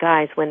lot of great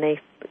guys when they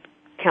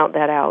count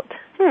that out.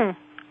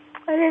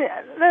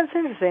 That's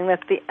interesting.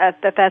 That's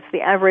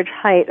the average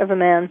height of a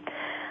man.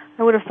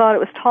 I would have thought it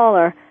was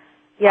taller.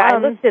 Yeah, I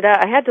looked it up.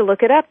 I had to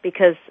look it up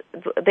because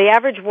the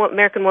average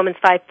American woman's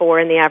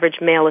 5'4" and the average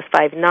male is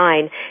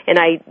 5'9", and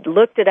I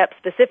looked it up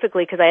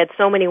specifically because I had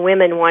so many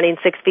women wanting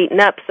 6 feet and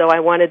up, so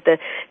I wanted the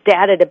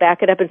data to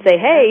back it up and say,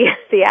 hey,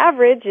 the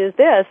average is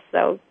this,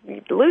 so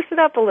loosen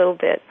up a little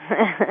bit.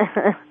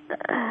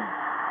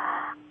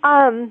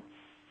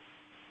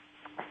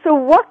 So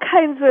what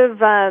kinds of,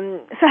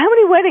 so how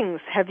many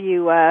weddings have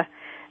you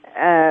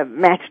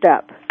matched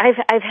up?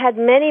 I've had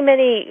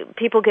many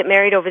people get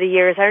married over the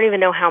years. I don't even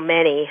know how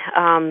many,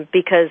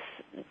 because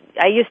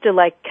I used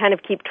to kind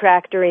of keep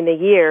track during the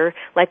year,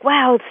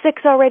 wow,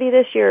 6 already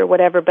this year or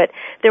whatever, but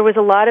there was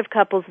a lot of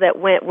couples that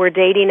were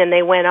dating and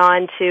they went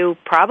on to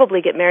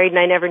probably get married, and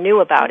I never knew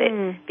about it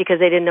because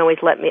they didn't always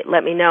let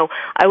me know.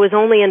 I was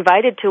only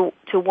invited to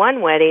one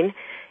wedding,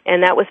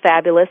 and that was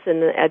fabulous,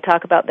 and I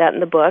talk about that in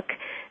the book,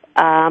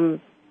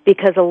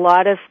 because a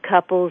lot of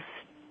couples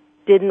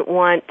didn't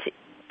want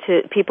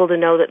people to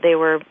know that they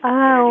were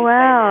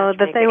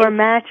that they were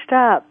matched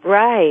up.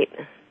 Right.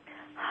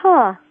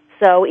 Huh.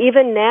 So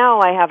even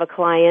now I have a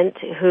client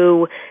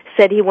who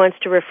said he wants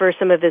to refer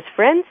some of his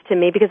friends to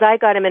me, because I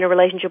got him in a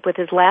relationship with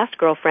his last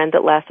girlfriend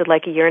that lasted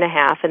like a year and a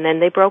half, and then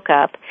they broke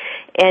up.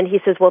 And he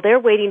says, well, they're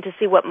waiting to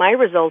see what my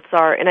results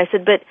are. And I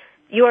said, but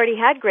you already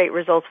had great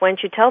results. Why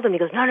don't you tell them? He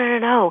goes,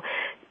 no.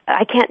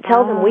 I can't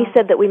tell them. We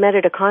said that we met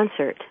at a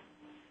concert.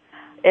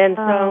 And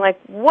so I'm like,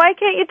 why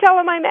can't you tell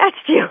them I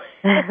matched you?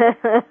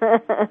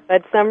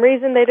 But some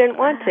reason they didn't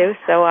want to,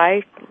 so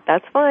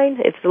that's fine.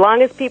 As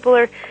long as people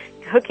are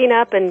hooking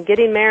up and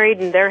getting married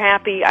and they're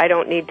happy, I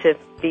don't need to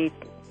be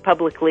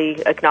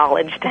publicly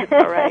acknowledged. It's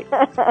all right.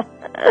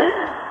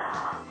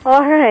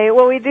 All right.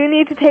 Well, we do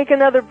need to take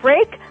another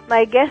break.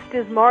 My guest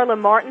is Marla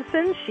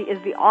Martenson. She is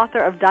the author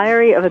of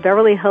Diary of a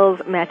Beverly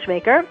Hills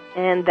Matchmaker,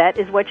 and that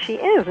is what she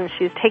is. And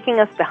she's taking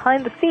us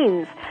behind the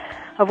scenes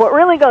of what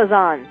really goes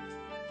on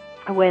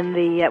when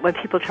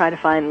people try to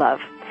find love.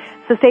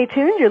 So stay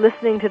tuned. You're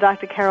listening to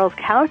Dr. Carol's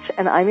Couch,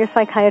 and I'm your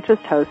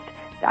psychiatrist host,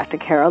 Dr.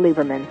 Carol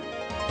Lieberman.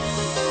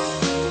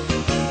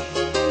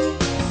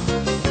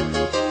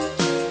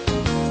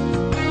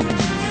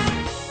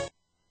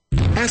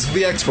 Ask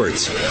the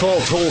experts. Call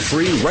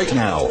toll-free right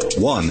now,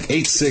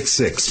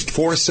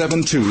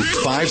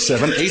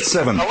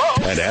 1-866-472-5787.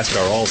 And ask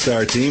our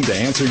all-star team to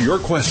answer your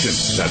question.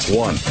 That's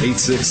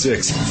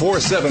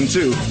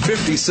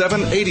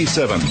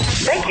 1-866-472-5787.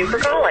 Thank you for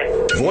calling.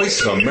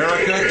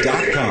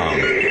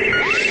 VoiceAmerica.com.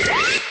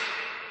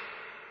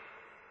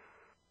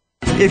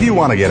 If you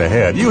want to get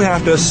ahead, you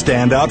have to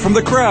stand out from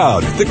the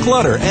crowd, the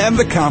clutter, and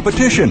the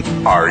competition.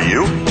 Are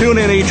you? Tune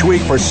in each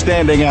week for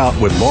Standing Out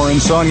with Lauren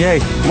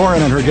Saunier.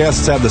 Lauren and her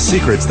guests have the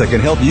secrets that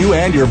can help you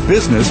and your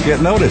business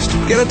get noticed,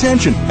 get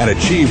attention, and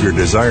achieve your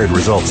desired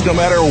results no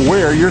matter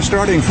where you're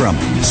starting from.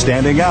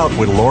 Standing Out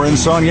with Lauren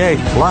Saunier,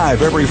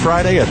 live every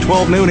Friday at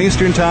 12 noon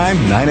Eastern Time,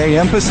 9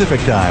 a.m. Pacific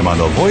Time on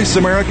the Voice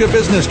America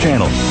Business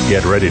Channel.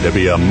 Get ready to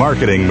be a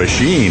marketing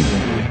machine.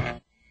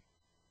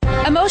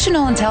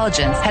 Emotional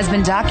intelligence has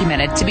been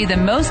documented to be the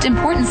most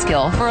important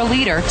skill for a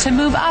leader to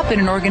move up in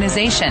an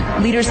organization.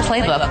 Leader's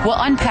Playbook will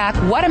unpack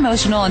what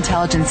emotional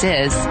intelligence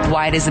is,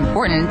 why it is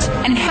important,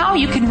 and how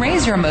you can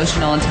raise your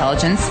emotional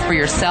intelligence for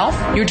yourself,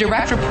 your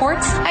direct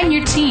reports, and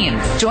your team.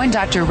 Join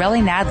Dr.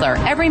 Relly Nadler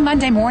every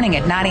Monday morning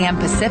at 9 a.m.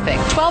 Pacific,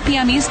 12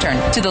 p.m. Eastern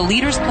to the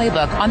Leader's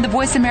Playbook on the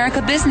Voice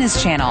America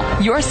Business Channel.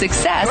 Your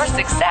success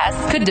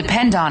could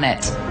depend on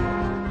it.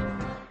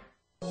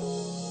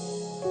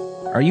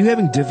 Are you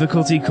having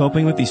difficulty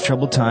coping with these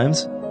troubled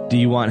times? Do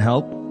you want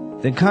help?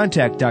 Then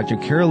contact Dr.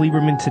 Carol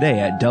Lieberman today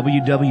at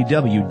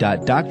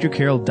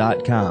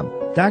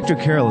www.drcarol.com. Dr.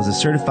 Carol is a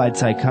certified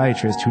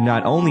psychiatrist who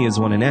not only has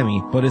won an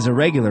Emmy, but is a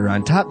regular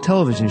on top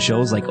television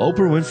shows like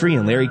Oprah Winfrey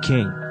and Larry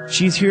King.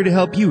 She's here to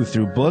help you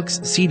through books,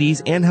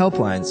 CDs, and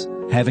helplines.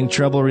 Having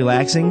trouble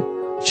relaxing?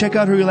 Check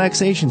out her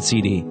relaxation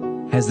CD.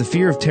 Has the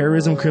fear of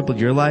terrorism crippled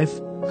your life?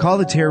 Call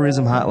the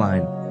terrorism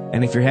hotline.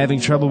 And if you're having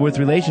trouble with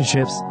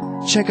relationships,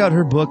 check out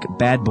her book,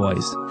 Bad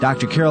Boys.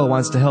 Dr. Carol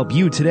wants to help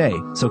you today,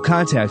 so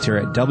contact her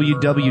at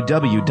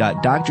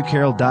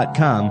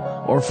www.drcarol.com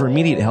or for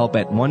immediate help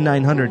at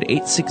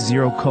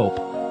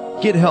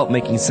 1-900-860-COPE. Get help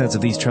making sense of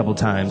these troubled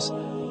times.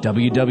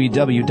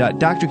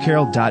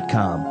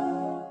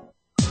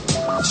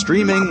 www.drcarol.com.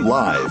 Streaming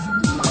live,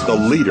 the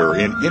leader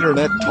in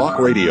Internet talk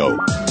radio,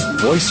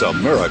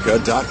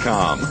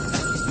 VoiceAmerica.com.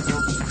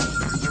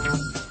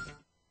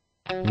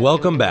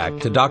 Welcome back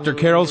to Dr.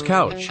 Carol's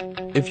Couch.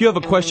 If you have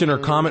a question or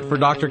comment for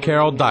Dr.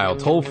 Carol, dial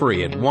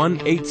toll-free at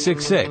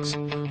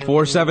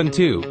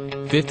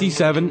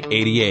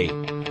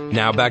 1-866-472-5788.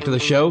 Now back to the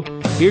show.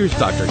 Here's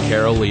Dr.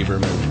 Carol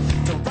Lieberman.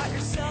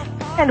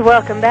 And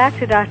welcome back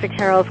to Dr.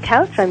 Carol's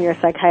Couch. I'm your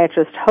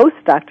psychiatrist host,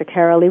 Dr.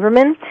 Carol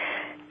Lieberman,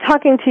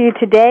 talking to you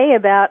today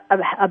about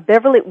a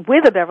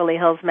Beverly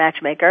Hills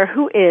Matchmaker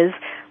who is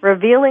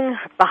revealing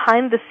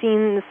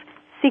behind-the-scenes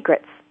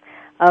secrets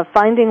of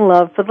finding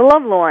love for the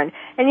lovelorn.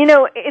 And, you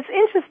know, it's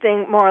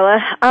interesting, Marla.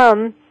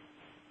 I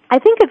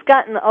think it's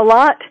gotten a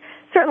lot.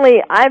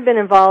 Certainly, I've been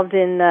involved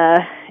in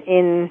as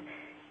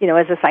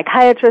a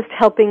psychiatrist,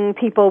 helping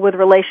people with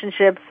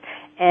relationships,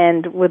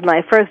 and with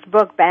my first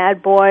book,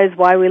 Bad Boys,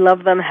 Why We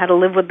Love Them, How to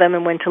Live With Them,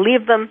 and When to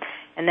Leave Them.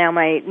 And now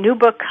my new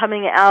book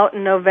coming out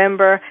in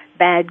November,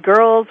 Bad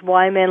Girls,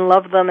 Why Men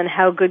Love Them, and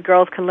How Good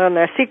Girls Can Learn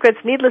Their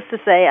Secrets. Needless to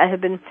say, I have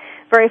been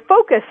very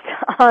focused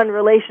on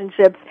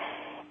relationships.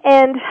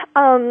 And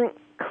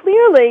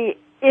clearly,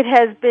 it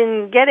has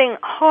been getting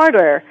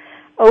harder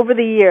over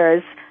the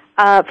years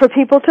for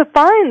people to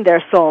find their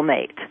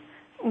soulmate.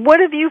 What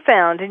have you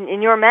found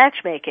in your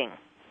matchmaking?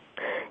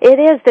 It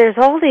is. There's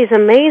all these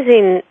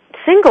amazing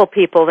single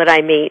people that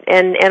I meet,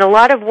 and a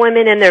lot of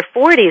women in their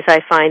 40s I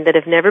find that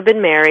have never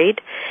been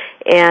married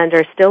and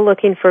are still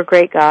looking for a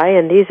great guy.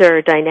 And these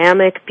are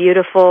dynamic,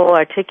 beautiful,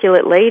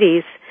 articulate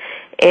ladies.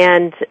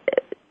 And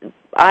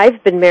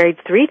I've been married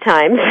 3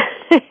 times.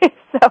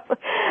 So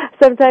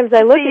sometimes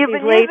I look at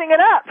these ladies. You've been using it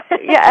up.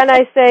 Yeah, and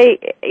I say,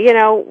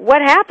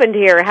 what happened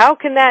here? How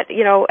can that,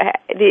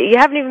 you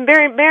haven't even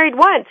been married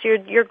once.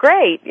 You're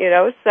great,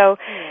 So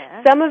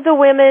yeah. Some of the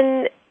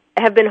women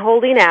have been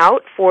holding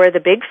out for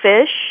the big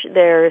fish.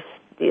 They're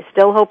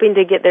still hoping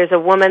to get, there's a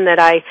woman that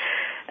I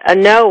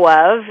know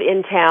of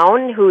in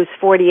town who's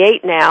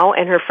 48 now,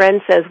 and her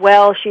friend says,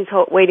 well, she's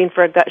waiting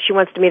for she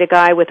wants to meet a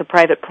guy with a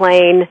private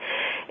plane.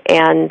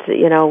 And,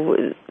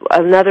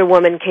 another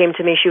woman came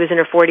to me, she was in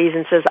her 40s,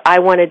 and says, I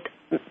want to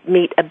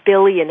meet a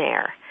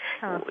billionaire.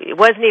 Huh. It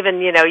wasn't even,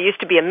 used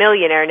to be a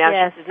millionaire. Now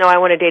yes. She says, no, I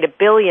want to date a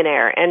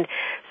billionaire. And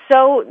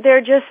so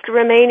they're just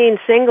remaining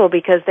single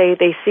because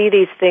they see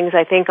these things,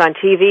 I think, on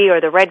TV or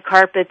the red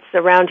carpets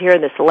around here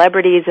and the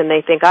celebrities, and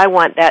they think, I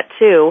want that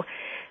too.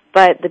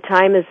 But the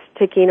time is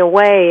ticking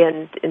away,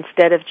 and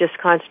instead of just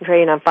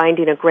concentrating on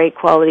finding a great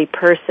quality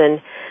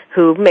person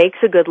who makes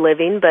a good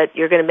living, but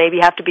you're going to maybe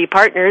have to be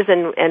partners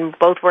and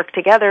both work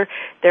together.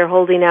 They're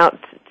holding out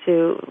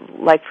to,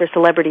 like, for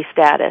celebrity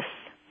status.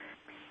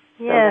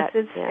 Yes,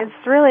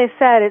 it's really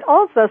sad. It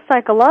also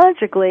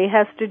psychologically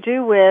has to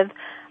do with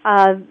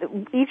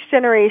each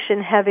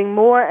generation having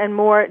more and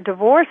more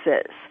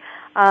divorces,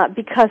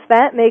 because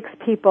that makes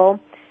people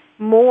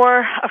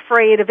more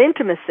afraid of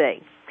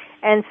intimacy.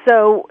 And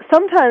so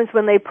sometimes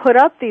when they put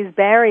up these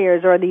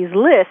barriers or these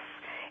lists,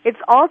 it's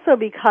also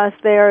because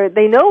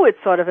they know it's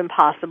sort of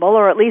impossible,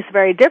 or at least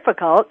very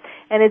difficult,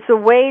 and it's a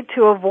way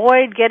to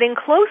avoid getting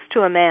close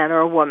to a man or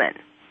a woman.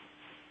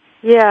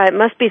 Yeah, it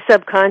must be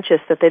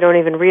subconscious that they don't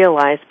even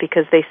realize,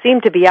 because they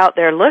seem to be out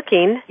there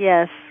looking,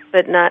 yes,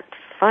 but not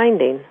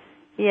finding.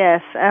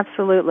 Yes,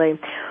 absolutely.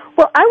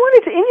 Well, I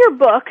wanted to, in your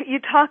book, you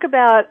talk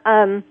about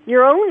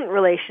your own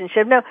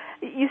relationship. Now,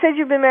 you said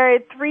you've been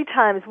married 3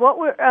 times. What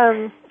were,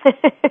 I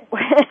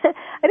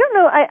don't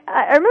know,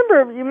 I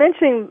remember you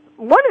mentioning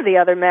one of the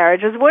other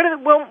marriages.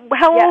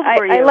 How old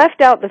were you? I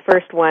left out the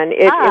first one.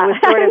 It was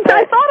sort of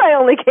I thought I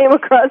only came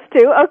across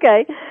 2.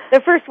 Okay.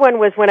 The first one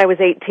was when I was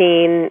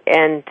 18,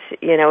 and,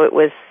 you know, it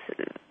was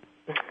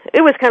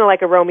kind of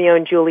like a Romeo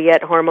and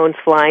Juliet, hormones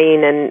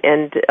flying,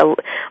 and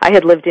I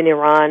had lived in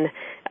Iran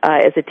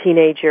as a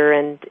teenager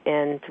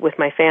and with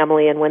my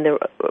family, and when the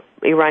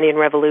Iranian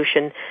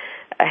Revolution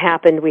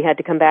happened, we had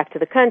to come back to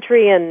the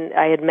country, and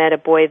I had met a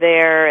boy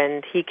there,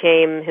 and he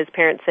came, his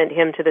parents sent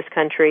him to this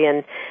country,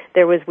 and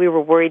we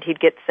were worried he'd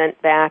get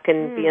sent back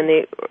and be in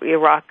the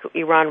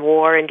Iraq-Iran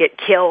war and get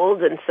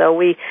killed, and so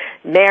we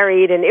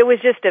married, and it was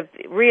just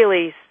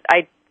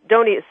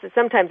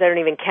sometimes I don't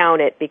even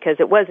count it, because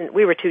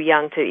we were too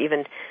young to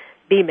even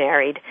be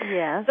married.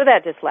 Yeah. So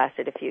that just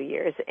lasted a few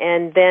years.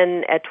 And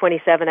then at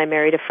 27, I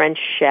married a French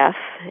chef,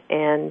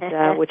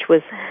 and which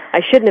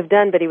I shouldn't have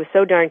done, but he was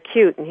so darn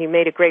cute, and he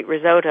made a great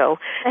risotto.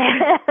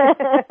 And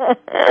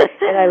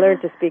I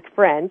learned to speak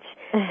French,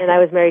 and I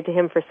was married to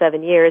him for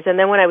 7 years. And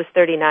then when I was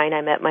 39, I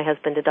met my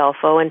husband,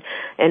 Adolfo, and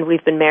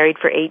we've been married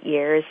for 8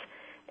 years,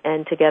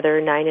 and together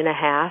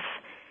 9.5.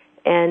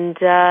 And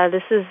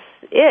this is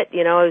it.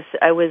 You know,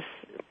 I was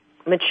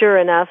mature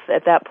enough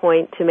at that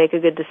point to make a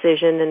good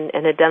decision,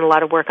 and had done a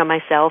lot of work on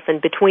myself.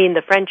 And between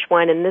the French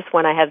one and this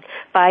one, I had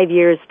 5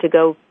 years to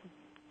go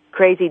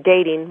crazy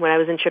dating when I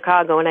was in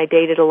Chicago, and I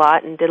dated a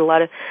lot and did a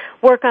lot of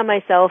work on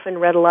myself and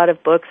read a lot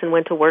of books and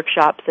went to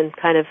workshops, and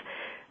kind of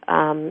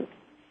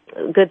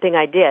good thing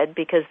I did,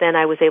 because then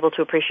I was able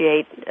to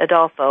appreciate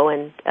Adolfo,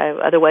 and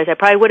otherwise I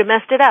probably would have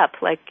messed it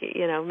up, like,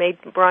 you know, made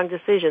wrong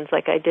decisions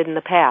like I did in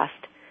the past.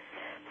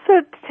 So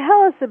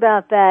tell us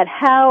about that.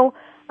 How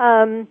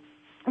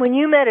when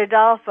you met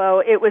Adolfo,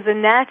 it was a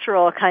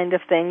natural kind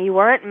of thing. You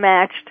weren't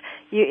matched.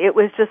 It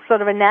was just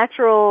sort of a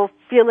natural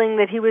feeling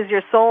that he was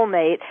your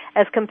soulmate,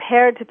 as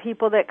compared to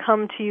people that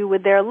come to you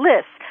with their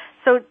lists.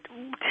 So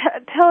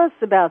tell us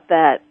about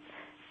that.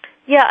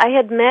 Yeah, I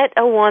had met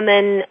a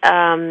woman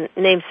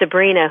named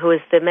Sabrina, who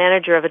is the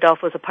manager of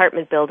Adolfo's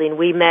apartment building.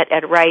 We met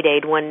at Rite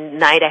Aid one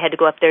night. I had to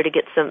go up there to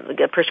get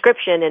a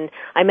prescription, and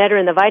I met her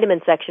in the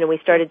vitamin section, and we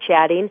started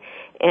chatting.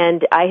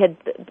 And I had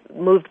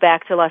moved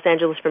back to Los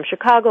Angeles from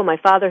Chicago. My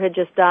father had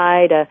just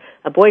died.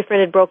 A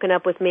boyfriend had broken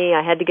up with me.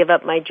 I had to give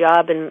up my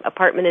job and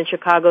apartment in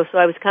Chicago, so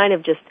I was kind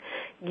of just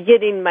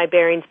getting my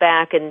bearings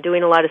back and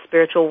doing a lot of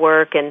spiritual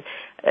work and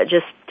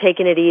just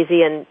taking it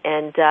easy. And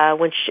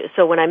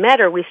when I met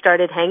her, we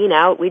started hanging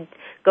out. We'd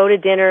go to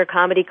dinner,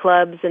 comedy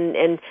clubs,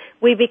 and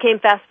we became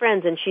fast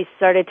friends. And she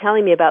started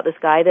telling me about this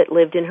guy that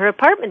lived in her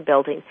apartment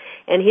building,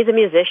 and he's a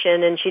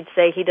musician, and she'd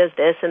say he does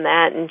this and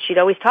that, and she'd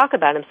always talk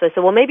about him. So I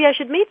said, well, maybe I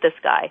should meet this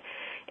guy.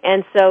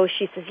 And so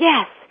she says,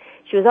 yes.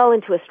 She was all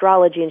into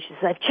astrology, and she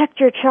says, I've checked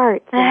your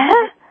chart.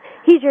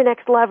 He's your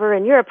next lover,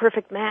 and you're a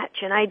perfect match,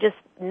 and I just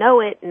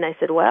know it. And I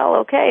said, well,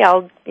 okay,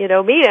 I'll,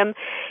 meet him.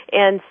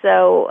 And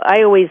so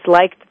I always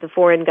liked the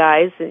foreign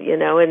guys,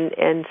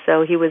 and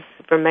so he was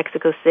from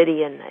Mexico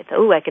City, and I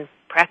thought, I can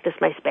practice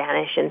my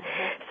Spanish. And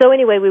so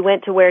anyway, we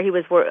went to where he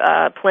was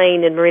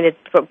playing in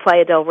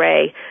Playa del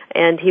Rey,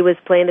 and he was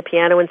playing the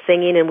piano and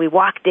singing, and we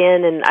walked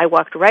in, and I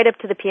walked right up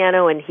to the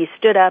piano, and he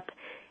stood up,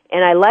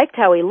 and I liked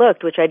how he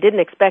looked, which I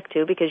didn't expect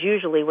to, because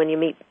usually when you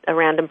meet a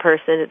random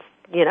person, it's,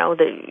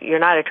 that you're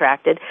not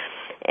attracted,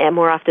 and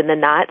more often than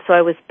not. So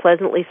I was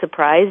pleasantly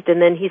surprised,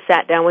 and then he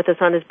sat down with us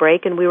on his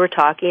break, and we were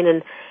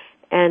talking,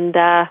 and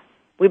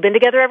we've been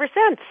together ever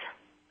since.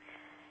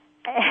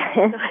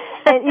 And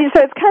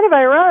so it's kind of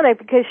ironic,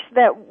 because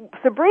that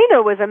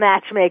Sabrina was a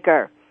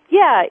matchmaker.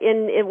 Yeah,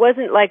 and it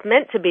wasn't like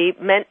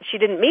she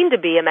didn't mean to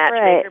be a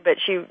matchmaker, right. But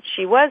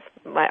she was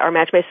our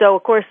matchmaker. So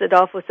of course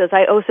Adolfo says,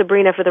 I owe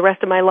Sabrina for the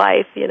rest of my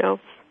life,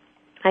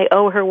 I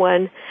owe her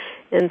one.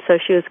 And so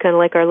she was kind of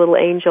like our little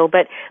angel.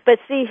 But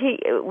see,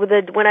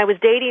 when I was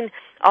dating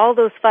all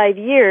those 5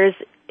 years,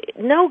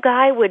 no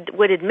guy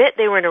would admit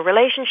they were in a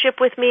relationship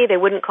with me. They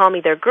wouldn't call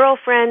me their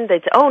girlfriend.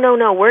 They'd say, oh,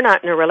 no, we're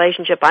not in a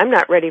relationship. I'm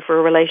not ready for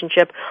a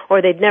relationship.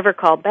 Or they'd never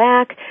call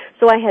back.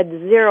 So I had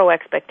zero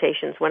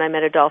expectations when I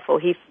met Adolfo.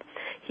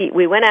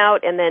 We went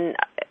out, and then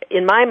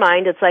in my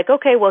mind, it's like,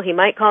 okay, well, he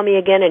might call me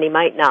again and he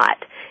might not.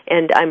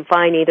 and I'm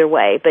fine either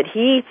way. But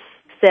he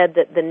said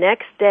that the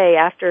next day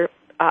after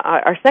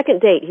our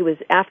second date,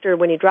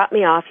 when he dropped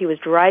me off, he was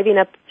driving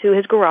up to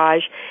his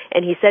garage,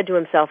 and he said to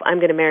himself, I'm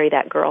going to marry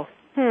that girl.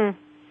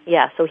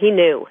 Yeah, so he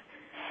knew.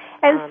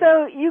 And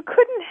so you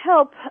couldn't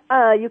help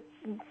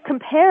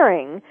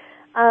comparing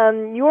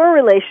your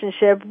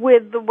relationship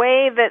with the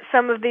way that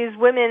some of these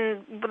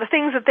women, the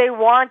things that they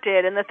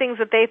wanted and the things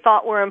that they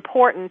thought were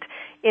important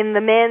in the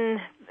men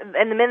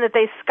that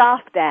they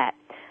scoffed at,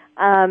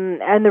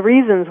 and the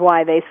reasons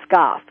why they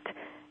scoffed.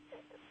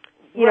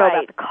 You know,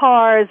 about the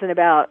cars and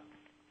about...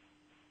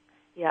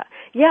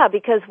 Yeah,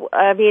 because,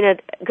 I mean, a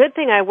good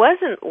thing I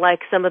wasn't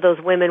like some of those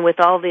women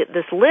with all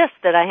this list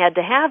that I had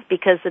to have,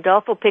 because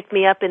Adolfo picked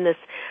me up in this,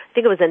 I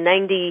think it was a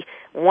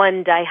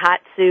 91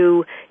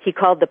 Daihatsu he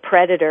called the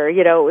Predator.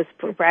 You know, it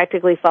was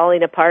practically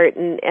falling apart,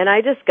 and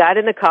I just got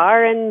in the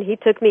car, and he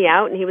took me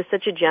out, and he was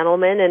such a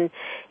gentleman,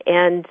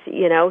 and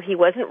you know, he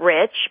wasn't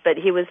rich, but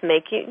he was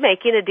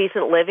making a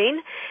decent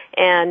living,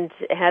 and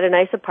had a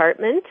nice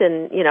apartment,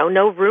 and, you know,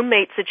 no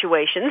roommate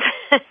situations.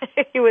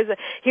 He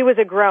was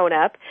a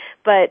grown-up.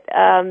 But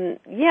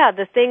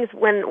the things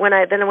when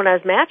I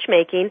was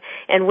matchmaking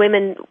and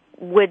women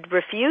would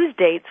refuse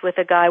dates with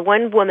a guy,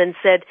 one woman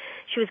said,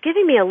 she was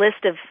giving me a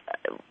list of,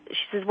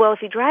 she says, well, if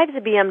he drives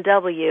a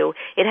BMW,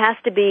 it has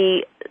to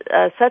be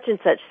such and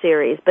such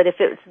series, but if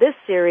it's this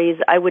series,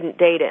 I wouldn't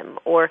date him.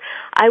 Or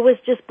I was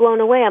just blown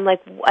away. I'm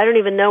like, I don't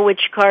even know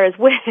which car is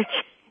which.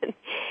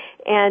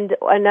 And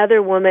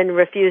another woman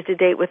refused a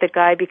date with a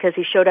guy because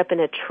he showed up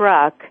in a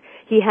truck.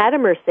 He had a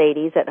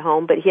Mercedes at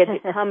home, but he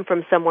had come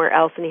from somewhere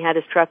else, and he had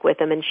his truck with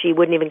him, and she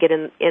wouldn't even get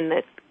in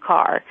the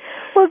car.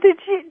 Well, do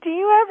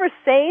you ever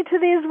say to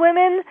these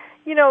women,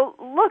 you know,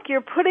 look,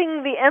 you're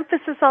putting the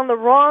emphasis on the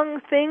wrong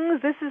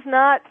things. This is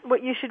not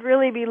what you should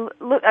really be.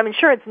 I mean,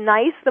 sure, it's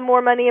nice the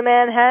more money a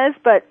man has,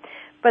 but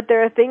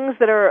there are things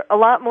that are a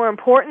lot more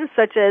important,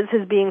 such as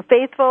his being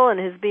faithful and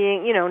his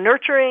being, you know,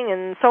 nurturing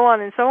and so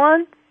on and so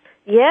on.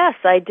 Yes,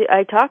 I do.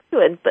 I talk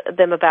to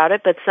them about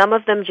it, but some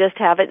of them just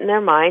have it in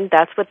their mind.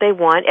 That's what they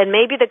want. And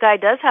maybe the guy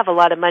does have a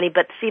lot of money,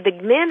 but see, the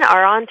men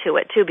are onto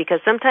it, too, because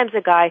sometimes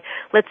a guy,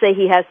 let's say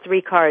he has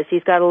 3 cars.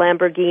 He's got a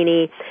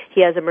Lamborghini,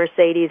 he has a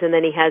Mercedes, and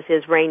then he has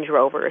his Range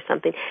Rover or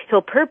something.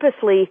 He'll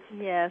purposely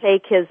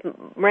take his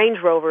Range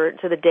Rover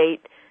to the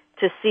date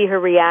to see her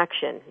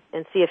reaction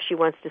and see if she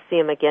wants to see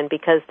him again,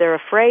 because they're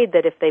afraid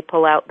that if they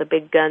pull out the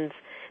big guns,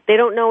 they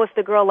don't know if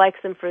the girl likes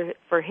him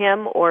for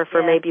him or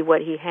for maybe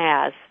what he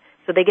has.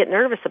 So they get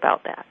nervous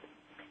about that.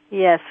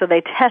 Yes, so they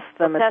test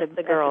them. Test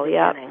the girl.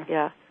 Yeah.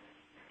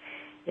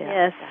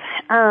 Yes.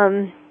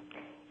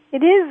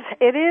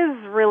 It is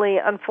really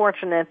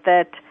unfortunate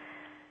that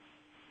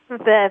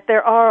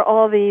there are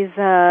all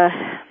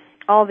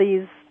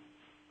these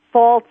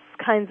false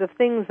kinds of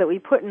things that we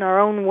put in our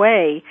own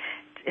way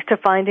to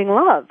finding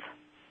love.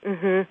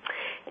 Mhm.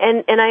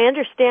 And I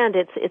understand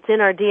it's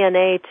in our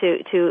DNA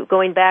to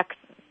going back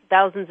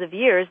thousands of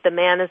years, the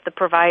man is the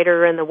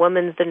provider and the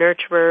woman's the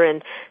nurturer,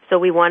 and so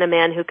we want a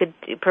man who could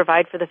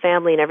provide for the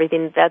family and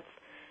everything. That's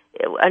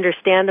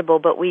understandable,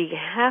 but we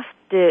have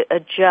to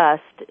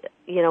adjust.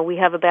 You know, we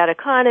have a bad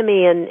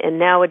economy, and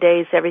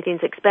nowadays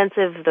everything's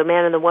expensive. The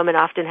man and the woman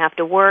often have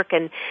to work,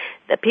 and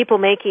the people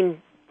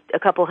making a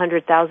couple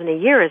 $100,000 a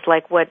year is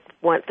like what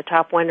the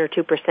top 1 or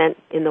 2%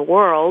 in the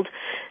world.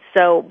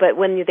 So, but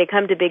when they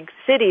come to big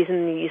cities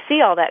and you see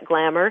all that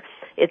glamour,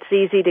 it's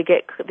easy to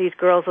get, these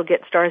girls will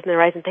get stars in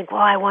their eyes and think,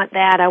 well, I want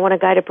that. I want a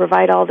guy to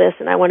provide all this,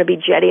 and I want to be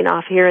jetting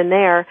off here and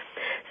there.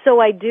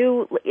 So I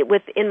do,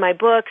 in my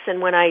books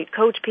and when I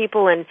coach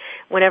people and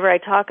whenever I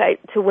talk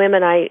to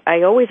women, I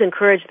always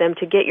encourage them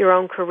to get your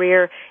own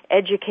career,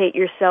 educate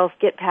yourself,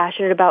 get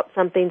passionate about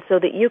something so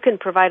that you can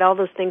provide all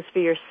those things for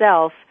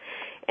yourself.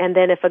 And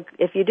then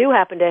if you do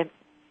happen to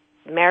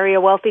marry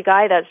a wealthy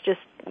guy, that's just,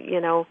 you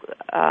know,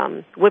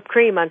 whipped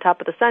cream on top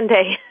of the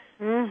sundae.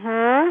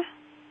 Mhm.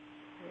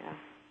 Yeah.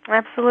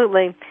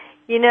 Absolutely.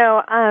 You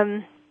know,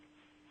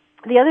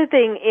 the other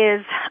thing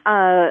is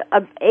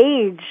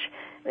age.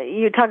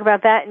 You talk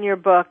about that in your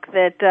book,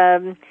 that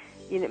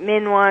you know,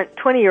 men want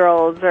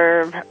 20-year-olds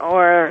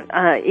or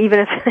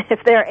even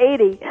if they're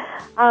 80.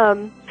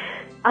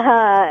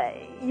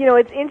 You know,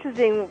 it's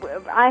interesting.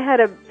 I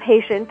had a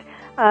patient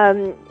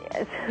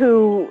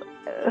who.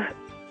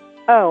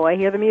 Oh, I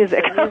hear the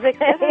music. Oh,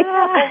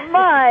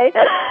 my.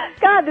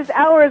 God, this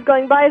hour is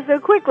going by so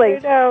quickly. I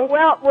know.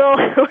 Well,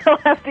 we'll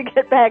have to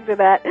get back to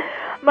that.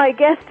 My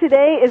guest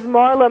today is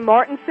Marla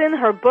Martenson.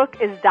 Her book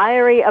is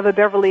Diary of a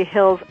Beverly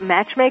Hills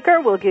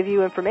Matchmaker. We'll give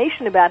you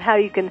information about how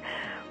you can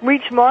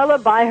reach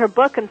Marla, buy her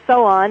book, and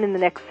so on in the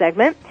next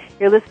segment.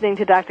 You're listening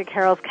to Dr.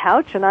 Carol's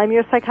Couch, and I'm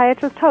your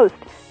psychiatrist host,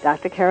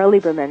 Dr. Carol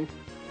Lieberman.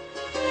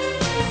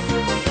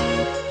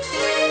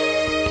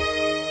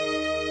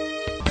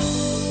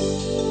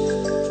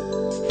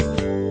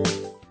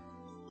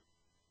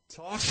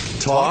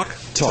 Talk.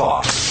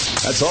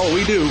 That's all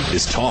we do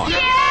is talk.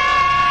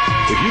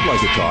 If you'd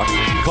like to talk,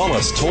 call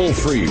us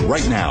toll-free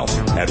right now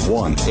at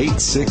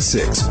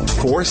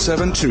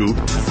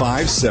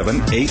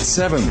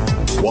 1-866-472-5787.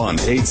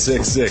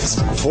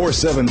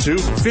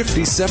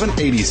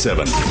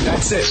 1-866-472-5787.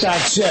 That's it.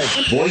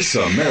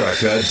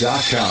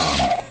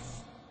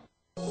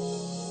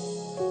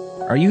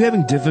 VoiceAmerica.com. Are you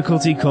having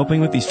difficulty coping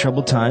with these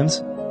troubled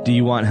times? Do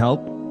you want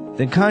help?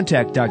 Then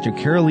contact Dr.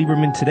 Carol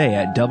Lieberman today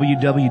at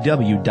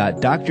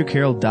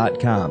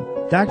www.drcarol.com.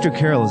 Dr.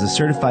 Carol is a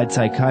certified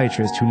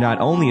psychiatrist who not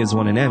only has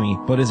won an Emmy,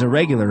 but is a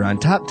regular on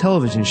top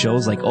television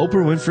shows like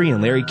Oprah Winfrey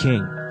and Larry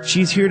King.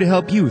 She's here to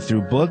help you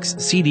through books,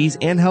 CDs,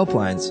 and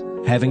helplines.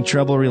 Having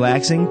trouble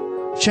relaxing?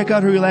 Check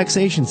out her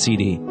relaxation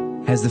CD.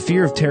 Has the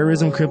fear of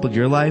terrorism crippled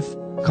your life?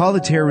 Call the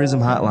terrorism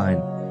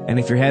hotline. And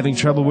if you're having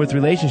trouble with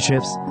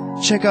relationships,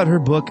 check out her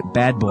book,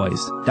 Bad Boys.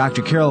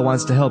 Dr. Carol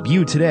wants to help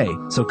you today,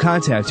 so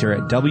contact her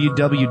at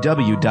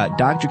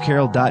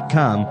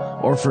www.drcarol.com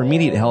or for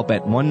immediate help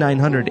at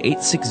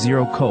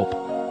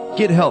 1-900-860-COPE.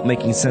 Get help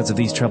making sense of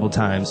these troubled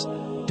times.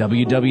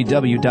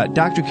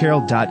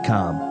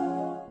 www.drcarol.com.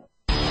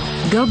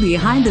 Go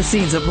behind the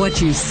scenes of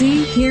what you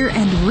see, hear,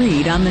 and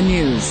read on the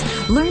news.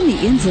 Learn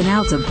the ins and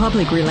outs of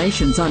public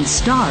relations on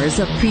Stars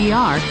of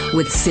PR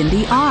with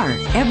Cindy R.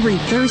 every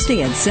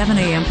Thursday at 7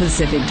 a.m.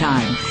 Pacific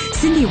Time.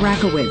 Cindy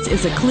Rakowitz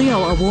is a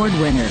Clio Award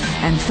winner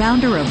and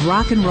founder of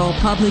Rock and Roll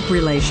Public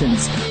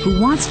Relations, who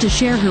wants to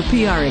share her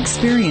PR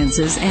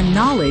experiences and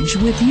knowledge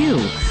with you.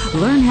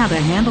 Learn how to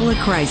handle a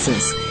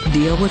crisis,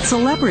 deal with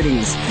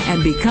celebrities,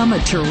 and become a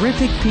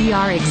terrific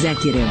PR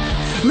executive.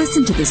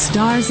 Listen to the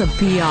Stars of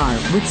PR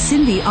with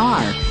Cindy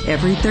R.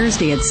 every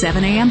Thursday at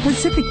 7 a.m.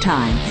 Pacific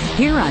Time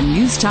here on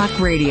News Talk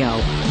Radio,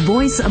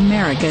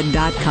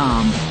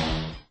 voiceamerica.com.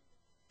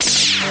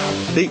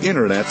 The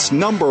Internet's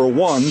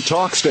 #1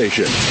 talk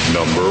station.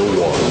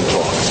 #1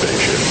 talk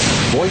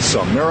station.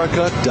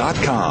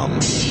 voiceamerica.com.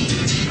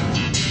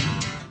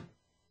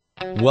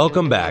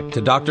 Welcome back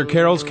to Dr.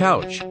 Carol's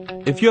Couch.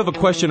 If you have a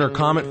question or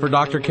comment for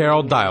Dr.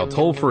 Carol, dial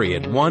toll-free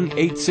at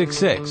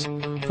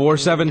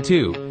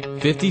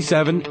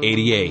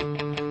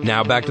 1-866-472-5788.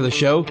 Now back to the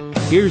show.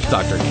 Here's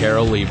Dr.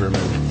 Carol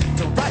Lieberman.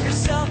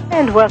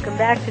 And welcome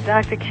back to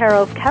Dr.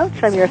 Carol's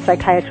Couch. I'm your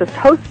psychiatrist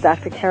host,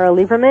 Dr. Carol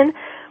Lieberman,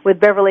 with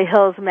Beverly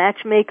Hills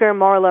Matchmaker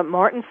Marla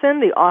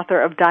Martenson, the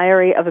author of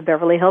Diary of a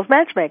Beverly Hills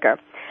Matchmaker.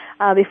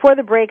 Before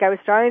the break, I was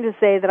starting to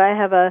say that I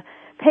have a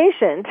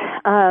patient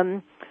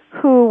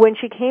who, when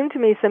she came to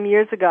me some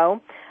years ago,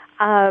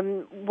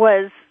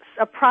 was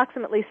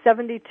approximately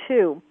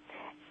 72.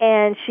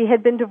 And she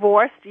had been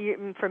divorced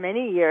for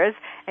many years,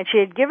 and she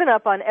had given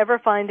up on ever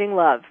finding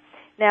love.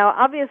 Now,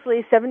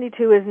 obviously,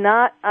 72 is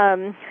not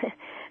not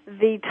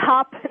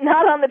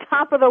on the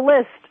top of the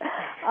list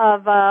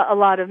of a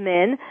lot of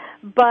men,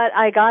 but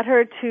I got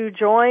her to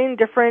join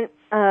different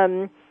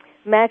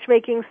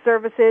matchmaking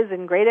services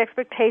and Great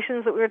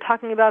Expectations that we were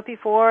talking about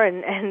before,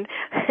 and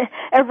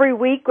every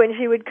week when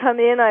she would come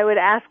in, I would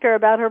ask her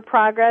about her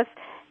progress,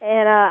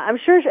 and I'm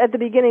sure at the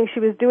beginning she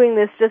was doing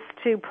this just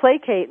to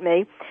placate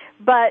me.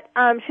 But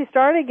she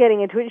started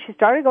getting into it. She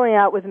started going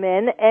out with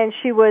men, and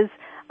she was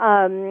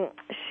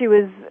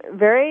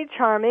very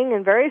charming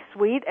and very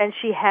sweet, and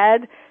she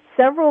had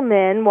several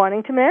men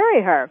wanting to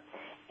marry her.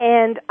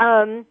 And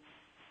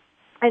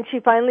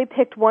she finally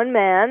picked one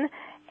man,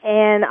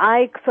 and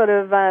I sort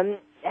of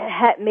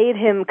had made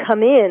him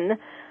come in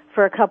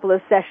for a couple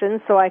of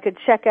sessions so I could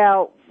check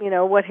out,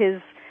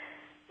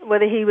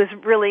 whether he was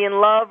really in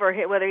love or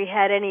whether he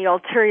had any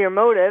ulterior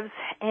motives.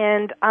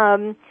 And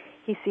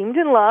he seemed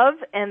in love,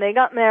 and they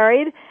got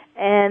married,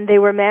 and they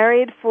were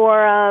married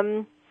for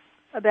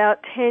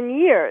about 10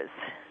 years.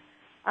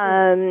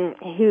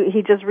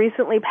 He just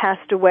recently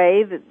passed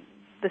away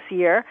this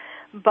year,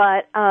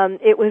 but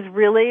it was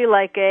really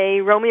like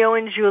a Romeo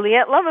and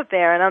Juliet love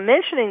affair. And I'm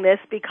mentioning this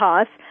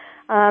because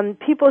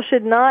people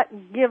should not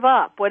give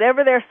up,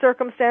 whatever their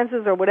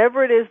circumstances or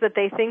whatever it is that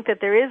they think that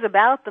there is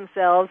about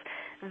themselves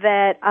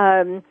that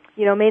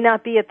may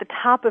not be at the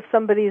top of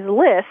somebody's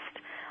list.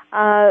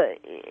 There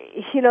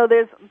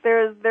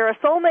are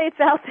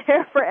soulmates out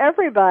there for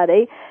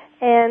everybody,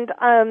 and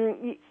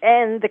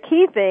the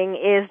key thing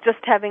is just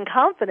having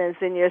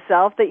confidence in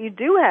yourself that you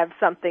do have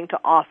something to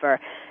offer,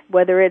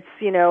 whether it's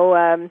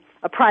a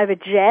private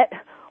jet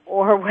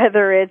or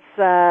whether it's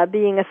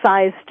being a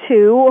size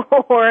 2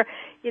 or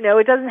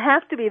it doesn't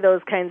have to be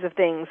those kinds of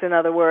things. In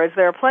other words,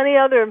 there are plenty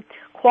other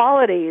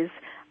qualities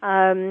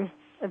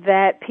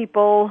that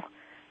people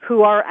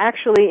who are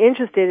actually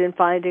interested in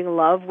finding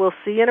love will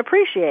see and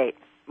appreciate.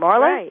 Marla?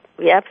 Right.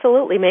 Yeah,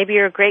 absolutely. Maybe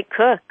you're a great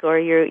cook, or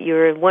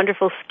you're a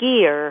wonderful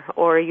skier,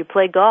 or you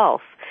play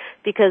golf.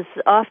 Because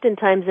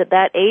oftentimes at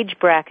that age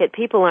bracket,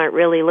 people aren't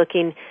really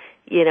looking,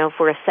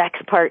 for a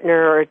sex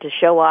partner or to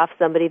show off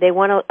somebody. They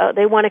want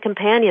a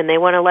companion. They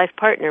want a life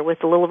partner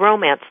with a little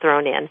romance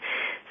thrown in.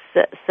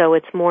 So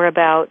it's more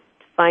about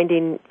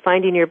finding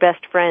your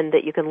best friend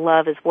that you can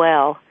love as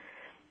well.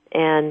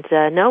 And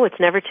no, it's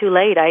never too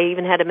late. I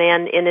even had a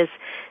man in his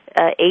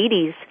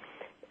 80s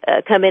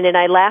come in, and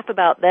I laugh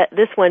about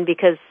this one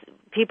because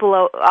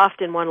people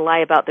often want to lie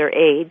about their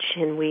age,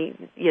 and we,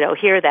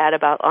 hear that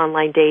about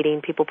online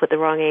dating. People put the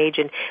wrong age,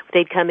 and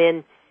they'd come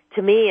in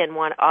to me and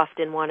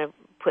often want to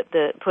put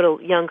a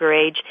younger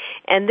age.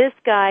 And this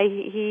guy,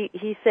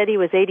 he said he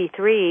was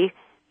 83,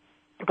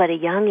 but a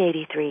young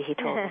 83, he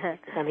told me.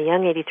 I'm a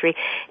young 83.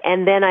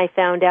 And then I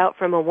found out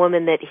from a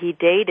woman that he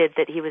dated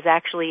that he was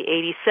actually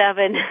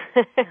 87.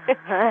 So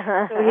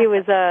he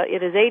was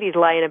in his 80s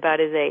lying about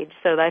his age.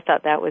 So I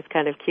thought that was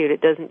kind of cute.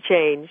 It doesn't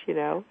change,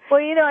 Well,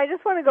 I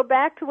just want to go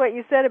back to what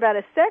you said about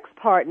a sex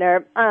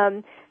partner.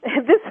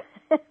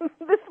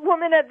 This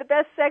woman had the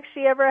best sex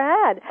she ever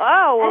had.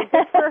 Oh, well,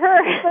 good for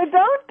her. So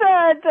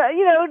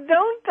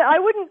I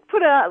wouldn't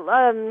put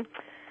a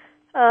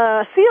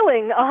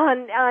ceiling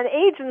on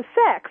age and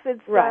sex.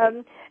 It's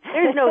right.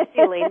 There's no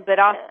ceiling, but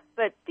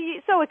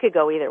so it could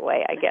go either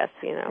way, I guess.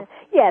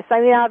 Yes, I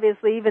mean,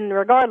 obviously, even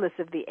regardless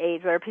of the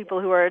age, there are people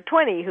who are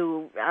 20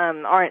 who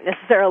aren't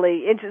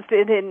necessarily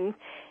interested in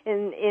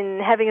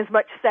having as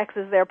much sex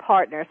as their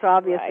partner. So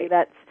obviously,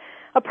 that's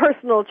a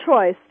personal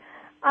choice.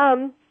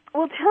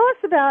 Well, tell us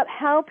about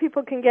how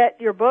people can get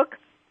your book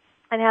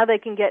and how they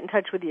can get in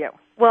touch with you.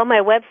 Well,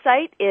 my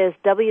website is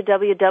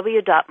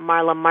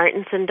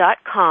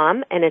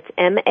www.marlamartenson.com, and it's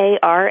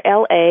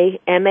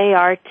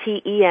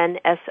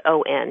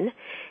MarlaMartenson.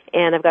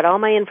 And I've got all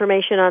my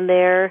information on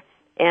there,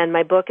 and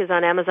my book is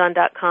on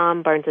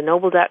Amazon.com,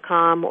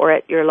 BarnesandNoble.com, or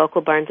at your local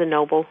Barnes &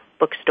 Noble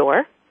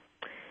bookstore.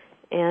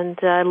 And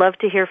I love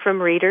to hear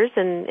from readers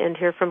and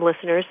hear from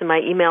listeners, and my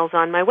email's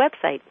on my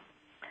website.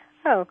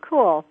 Oh,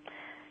 cool.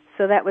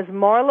 So that was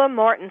Marla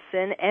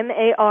Martenson,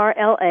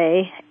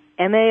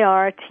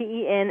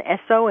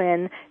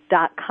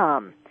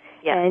 MarlaMartenson.com.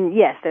 Yes. And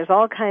yes, there's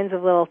all kinds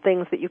of little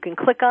things that you can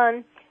click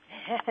on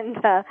and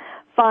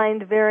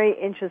find very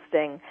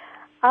interesting.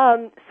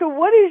 So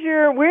where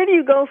do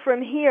you go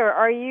from here?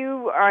 Do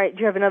you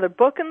have another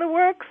book in the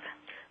works?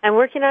 I'm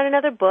working on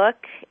another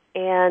book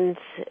and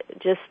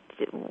just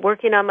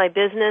working on my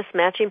business,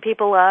 matching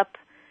people up.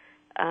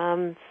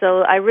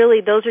 So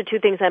those are two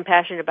things I'm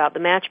passionate about, the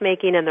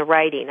matchmaking and the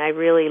writing. I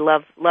really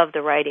love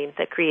the writing,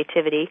 the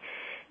creativity.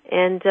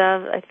 And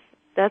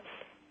that's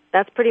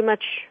pretty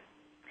much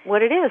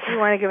what it is. You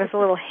want to give us a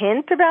little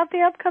hint about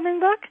the upcoming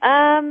book?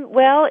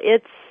 Well,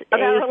 it's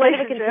kind of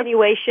a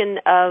continuation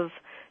of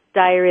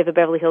Diary of a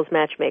Beverly Hills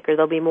Matchmaker.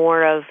 There'll be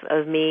more of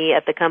me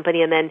at the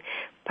company, and then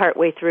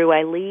partway through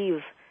I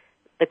leave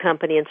the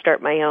company and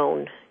start my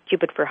own,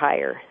 Cupid for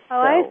Hire. Oh,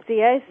 I see.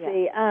 Yeah.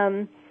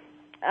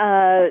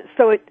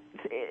 So it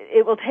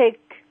will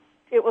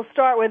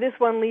start where this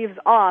one leaves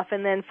off,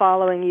 and then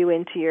following you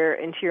into your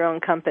own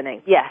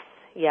company. Yes,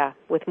 yeah,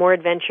 with more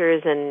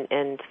adventures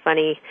and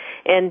funny.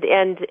 And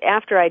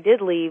after I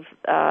did leave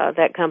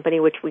that company,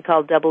 which we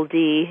call Double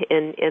D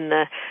in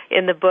the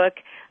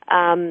book,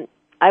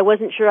 I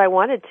wasn't sure I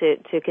wanted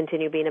to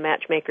continue being a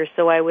matchmaker.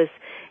 So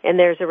and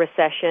there's a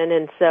recession,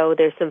 and so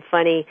there's some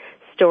funny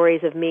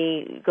stories of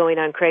me going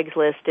on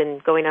Craigslist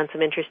and going on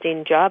some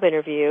interesting job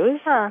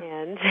interviews.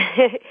 And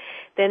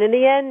then in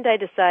the end, I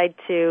decide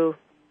to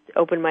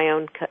open my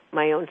own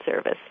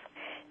service.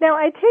 Now,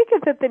 I take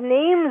it that the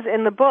names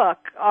in the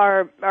book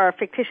are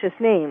fictitious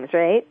names,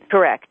 right?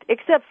 Correct,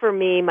 except for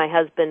me, my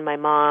husband, my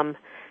mom,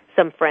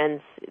 some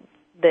friends,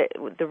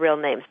 the real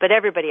names. But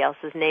everybody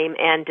else's name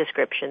and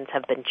descriptions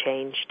have been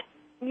changed.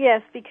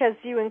 Yes, because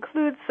you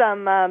include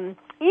some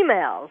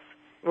emails.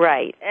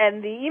 Right.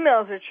 And the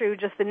emails are true,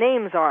 just the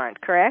names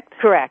aren't, correct?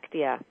 Correct,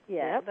 yeah.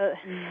 Yeah. The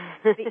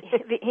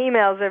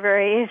emails are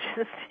very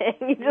interesting.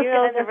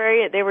 Emails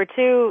are they were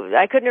too,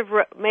 I couldn't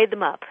have made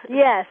them up.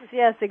 Yes,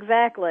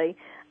 exactly.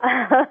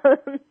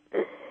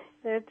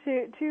 They're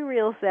too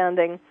real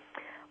sounding.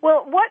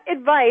 Well, what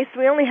advice,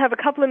 we only have a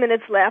couple of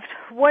minutes left,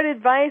 what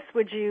advice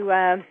would you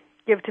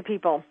give to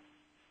people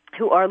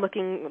who are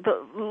looking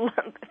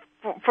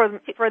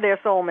for their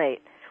soulmate?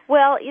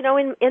 Well,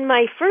 in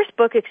my first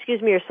book,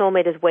 Excuse Me, Your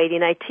Soulmate is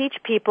Waiting, I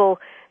teach people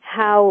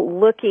how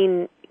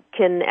looking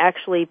can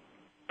actually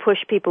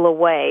push people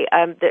away.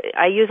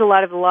 I use a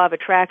lot of the law of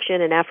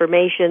attraction and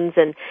affirmations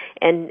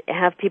and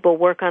have people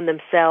work on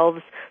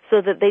themselves so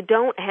that they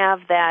don't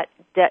have that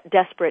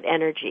desperate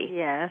energy.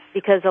 Yes.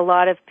 Because a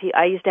lot of people,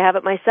 I used to have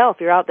it myself.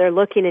 You're out there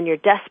looking and you're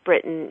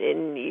desperate and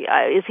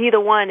is he the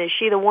one? Is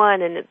she the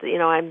one? And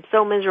I'm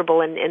so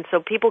miserable, and so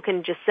people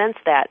can just sense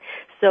that.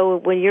 So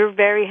when you're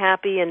very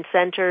happy and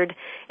centered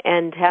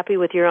and happy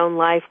with your own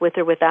life, with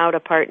or without a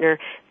partner,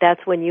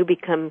 that's when you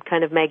become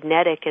kind of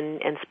magnetic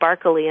and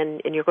sparkly,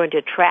 and you're going to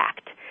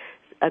attract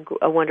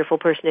a wonderful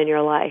person in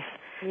your life.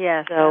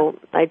 Yes. So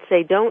I'd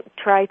say don't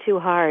try too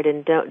hard,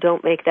 and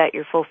don't make that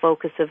your full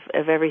focus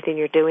of everything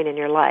you're doing in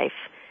your life.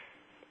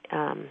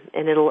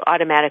 And it'll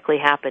automatically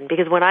happen.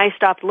 Because when I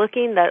stopped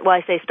looking,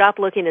 I say stop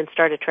looking and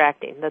start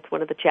attracting. That's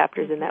one of the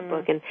chapters in that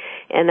book. And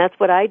that's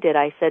what I did.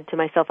 I said to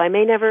myself, I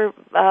may never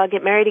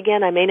get married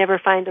again. I may never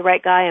find the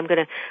right guy. I'm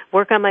going to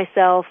work on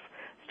myself.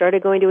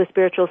 Started going to a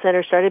spiritual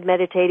center, started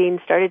meditating,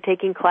 started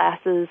taking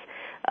classes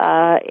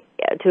to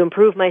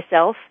improve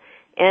myself.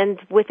 And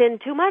within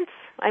 2 months,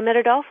 I met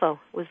Adolfo.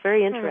 It was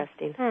very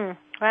interesting.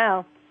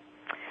 Wow.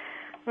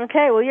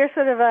 Okay, well, you're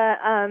sort of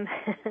a,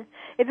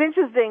 it's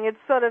interesting. It's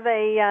sort of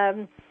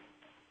a,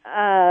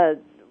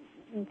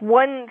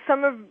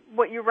 some of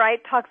what you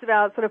write talks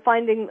about sort of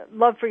finding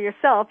love for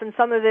yourself, and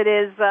some of it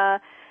is,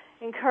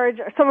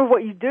 some of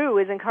what you do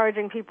is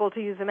encouraging people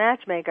to use a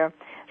matchmaker.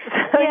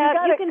 So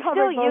you can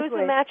still use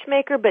a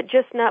matchmaker, but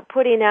just not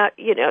putting out,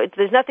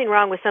 there's nothing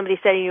wrong with somebody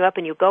setting you up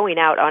and you going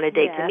out on a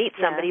date to meet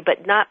somebody,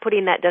 but not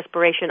putting that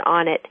desperation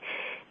on it,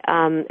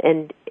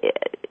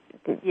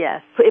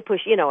 yes, it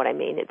push. You know what I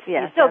mean?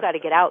 You still got to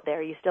get out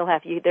there. You still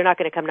have. They're not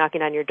going to come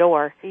knocking on your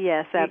door.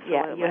 Yes,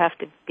 absolutely. You have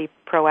to be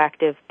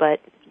proactive, but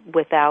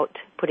without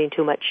putting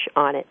too much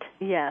on it.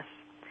 Yes.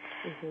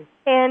 Mm-hmm.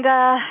 And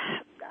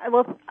I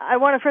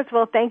want to first of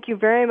all thank you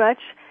very much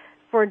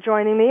for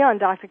joining me on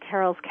Dr.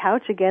 Carol's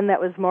Couch. Again, that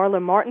was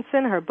Marla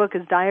Martenson. Her book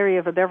is Diary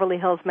of a Beverly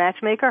Hills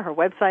Matchmaker. Her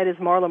website is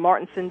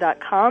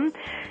marlamartenson.com,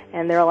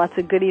 and there are lots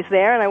of goodies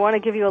there. And I want to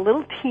give you a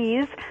little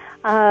tease.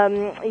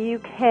 You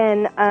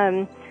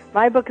can.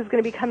 My book is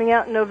going to be coming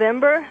out in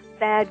November,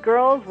 Bad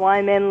Girls,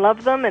 Why Men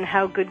Love Them, and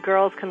How Good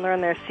Girls Can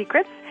Learn Their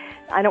Secrets.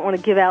 I don't want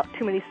to give out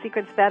too many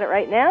secrets about it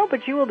right now,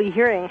 but you'll be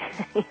hearing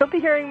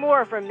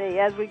more from me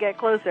as we get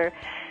closer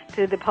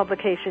to the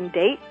publication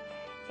date.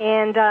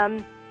 And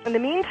in the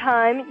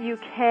meantime, you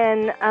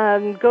can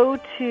go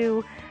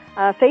to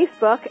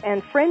Facebook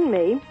and friend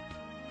me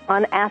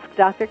on Ask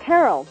Dr.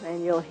 Carol,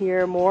 and you'll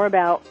hear more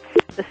about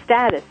the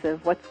status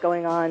of what's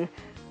going on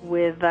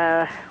with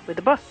the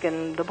book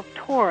and the book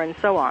tour and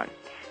so on.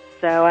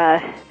 So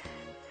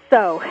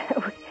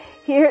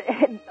here,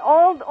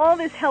 all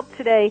this helped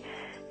today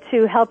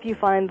to help you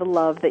find the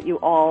love that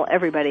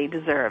everybody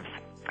deserves.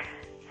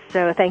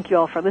 So thank you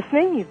all for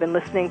listening. You've been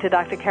listening to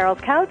Dr. Carol's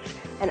Couch,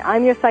 and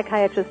I'm your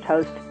psychiatrist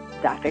host,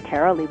 Dr.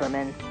 Carol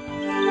Lieberman.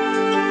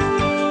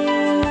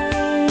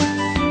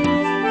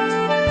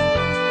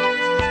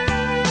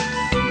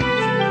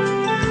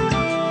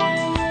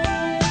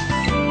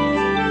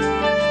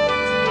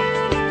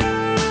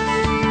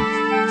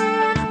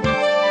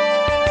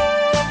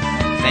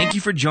 Thank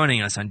you for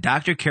joining us on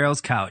Dr.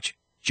 Carol's Couch.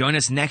 Join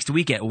us next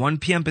week at 1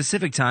 p.m.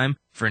 Pacific Time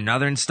for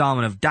another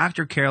installment of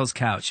Dr. Carol's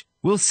Couch.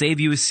 We'll save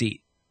you a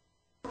seat.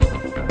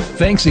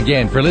 Thanks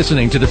again for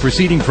listening to the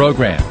preceding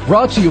program,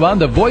 brought to you on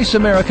the Voice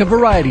America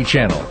Variety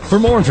Channel. For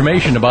more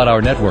information about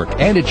our network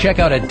and to check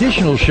out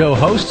additional show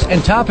hosts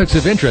and topics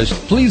of interest,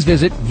 please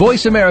visit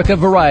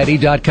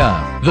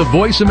voiceamericavariety.com. The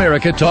Voice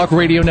America Talk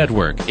Radio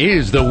Network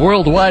is the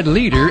worldwide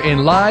leader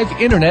in live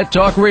Internet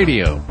talk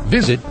radio.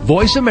 Visit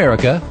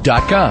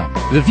voiceamerica.com.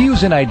 The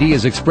views and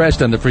ideas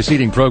expressed on the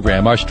preceding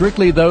program are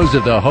strictly those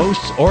of the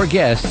hosts or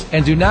guests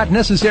and do not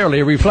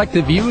necessarily reflect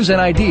the views and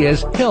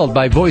ideas held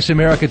by Voice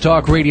America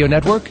Talk Radio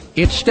Network,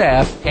 its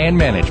staff, and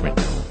management.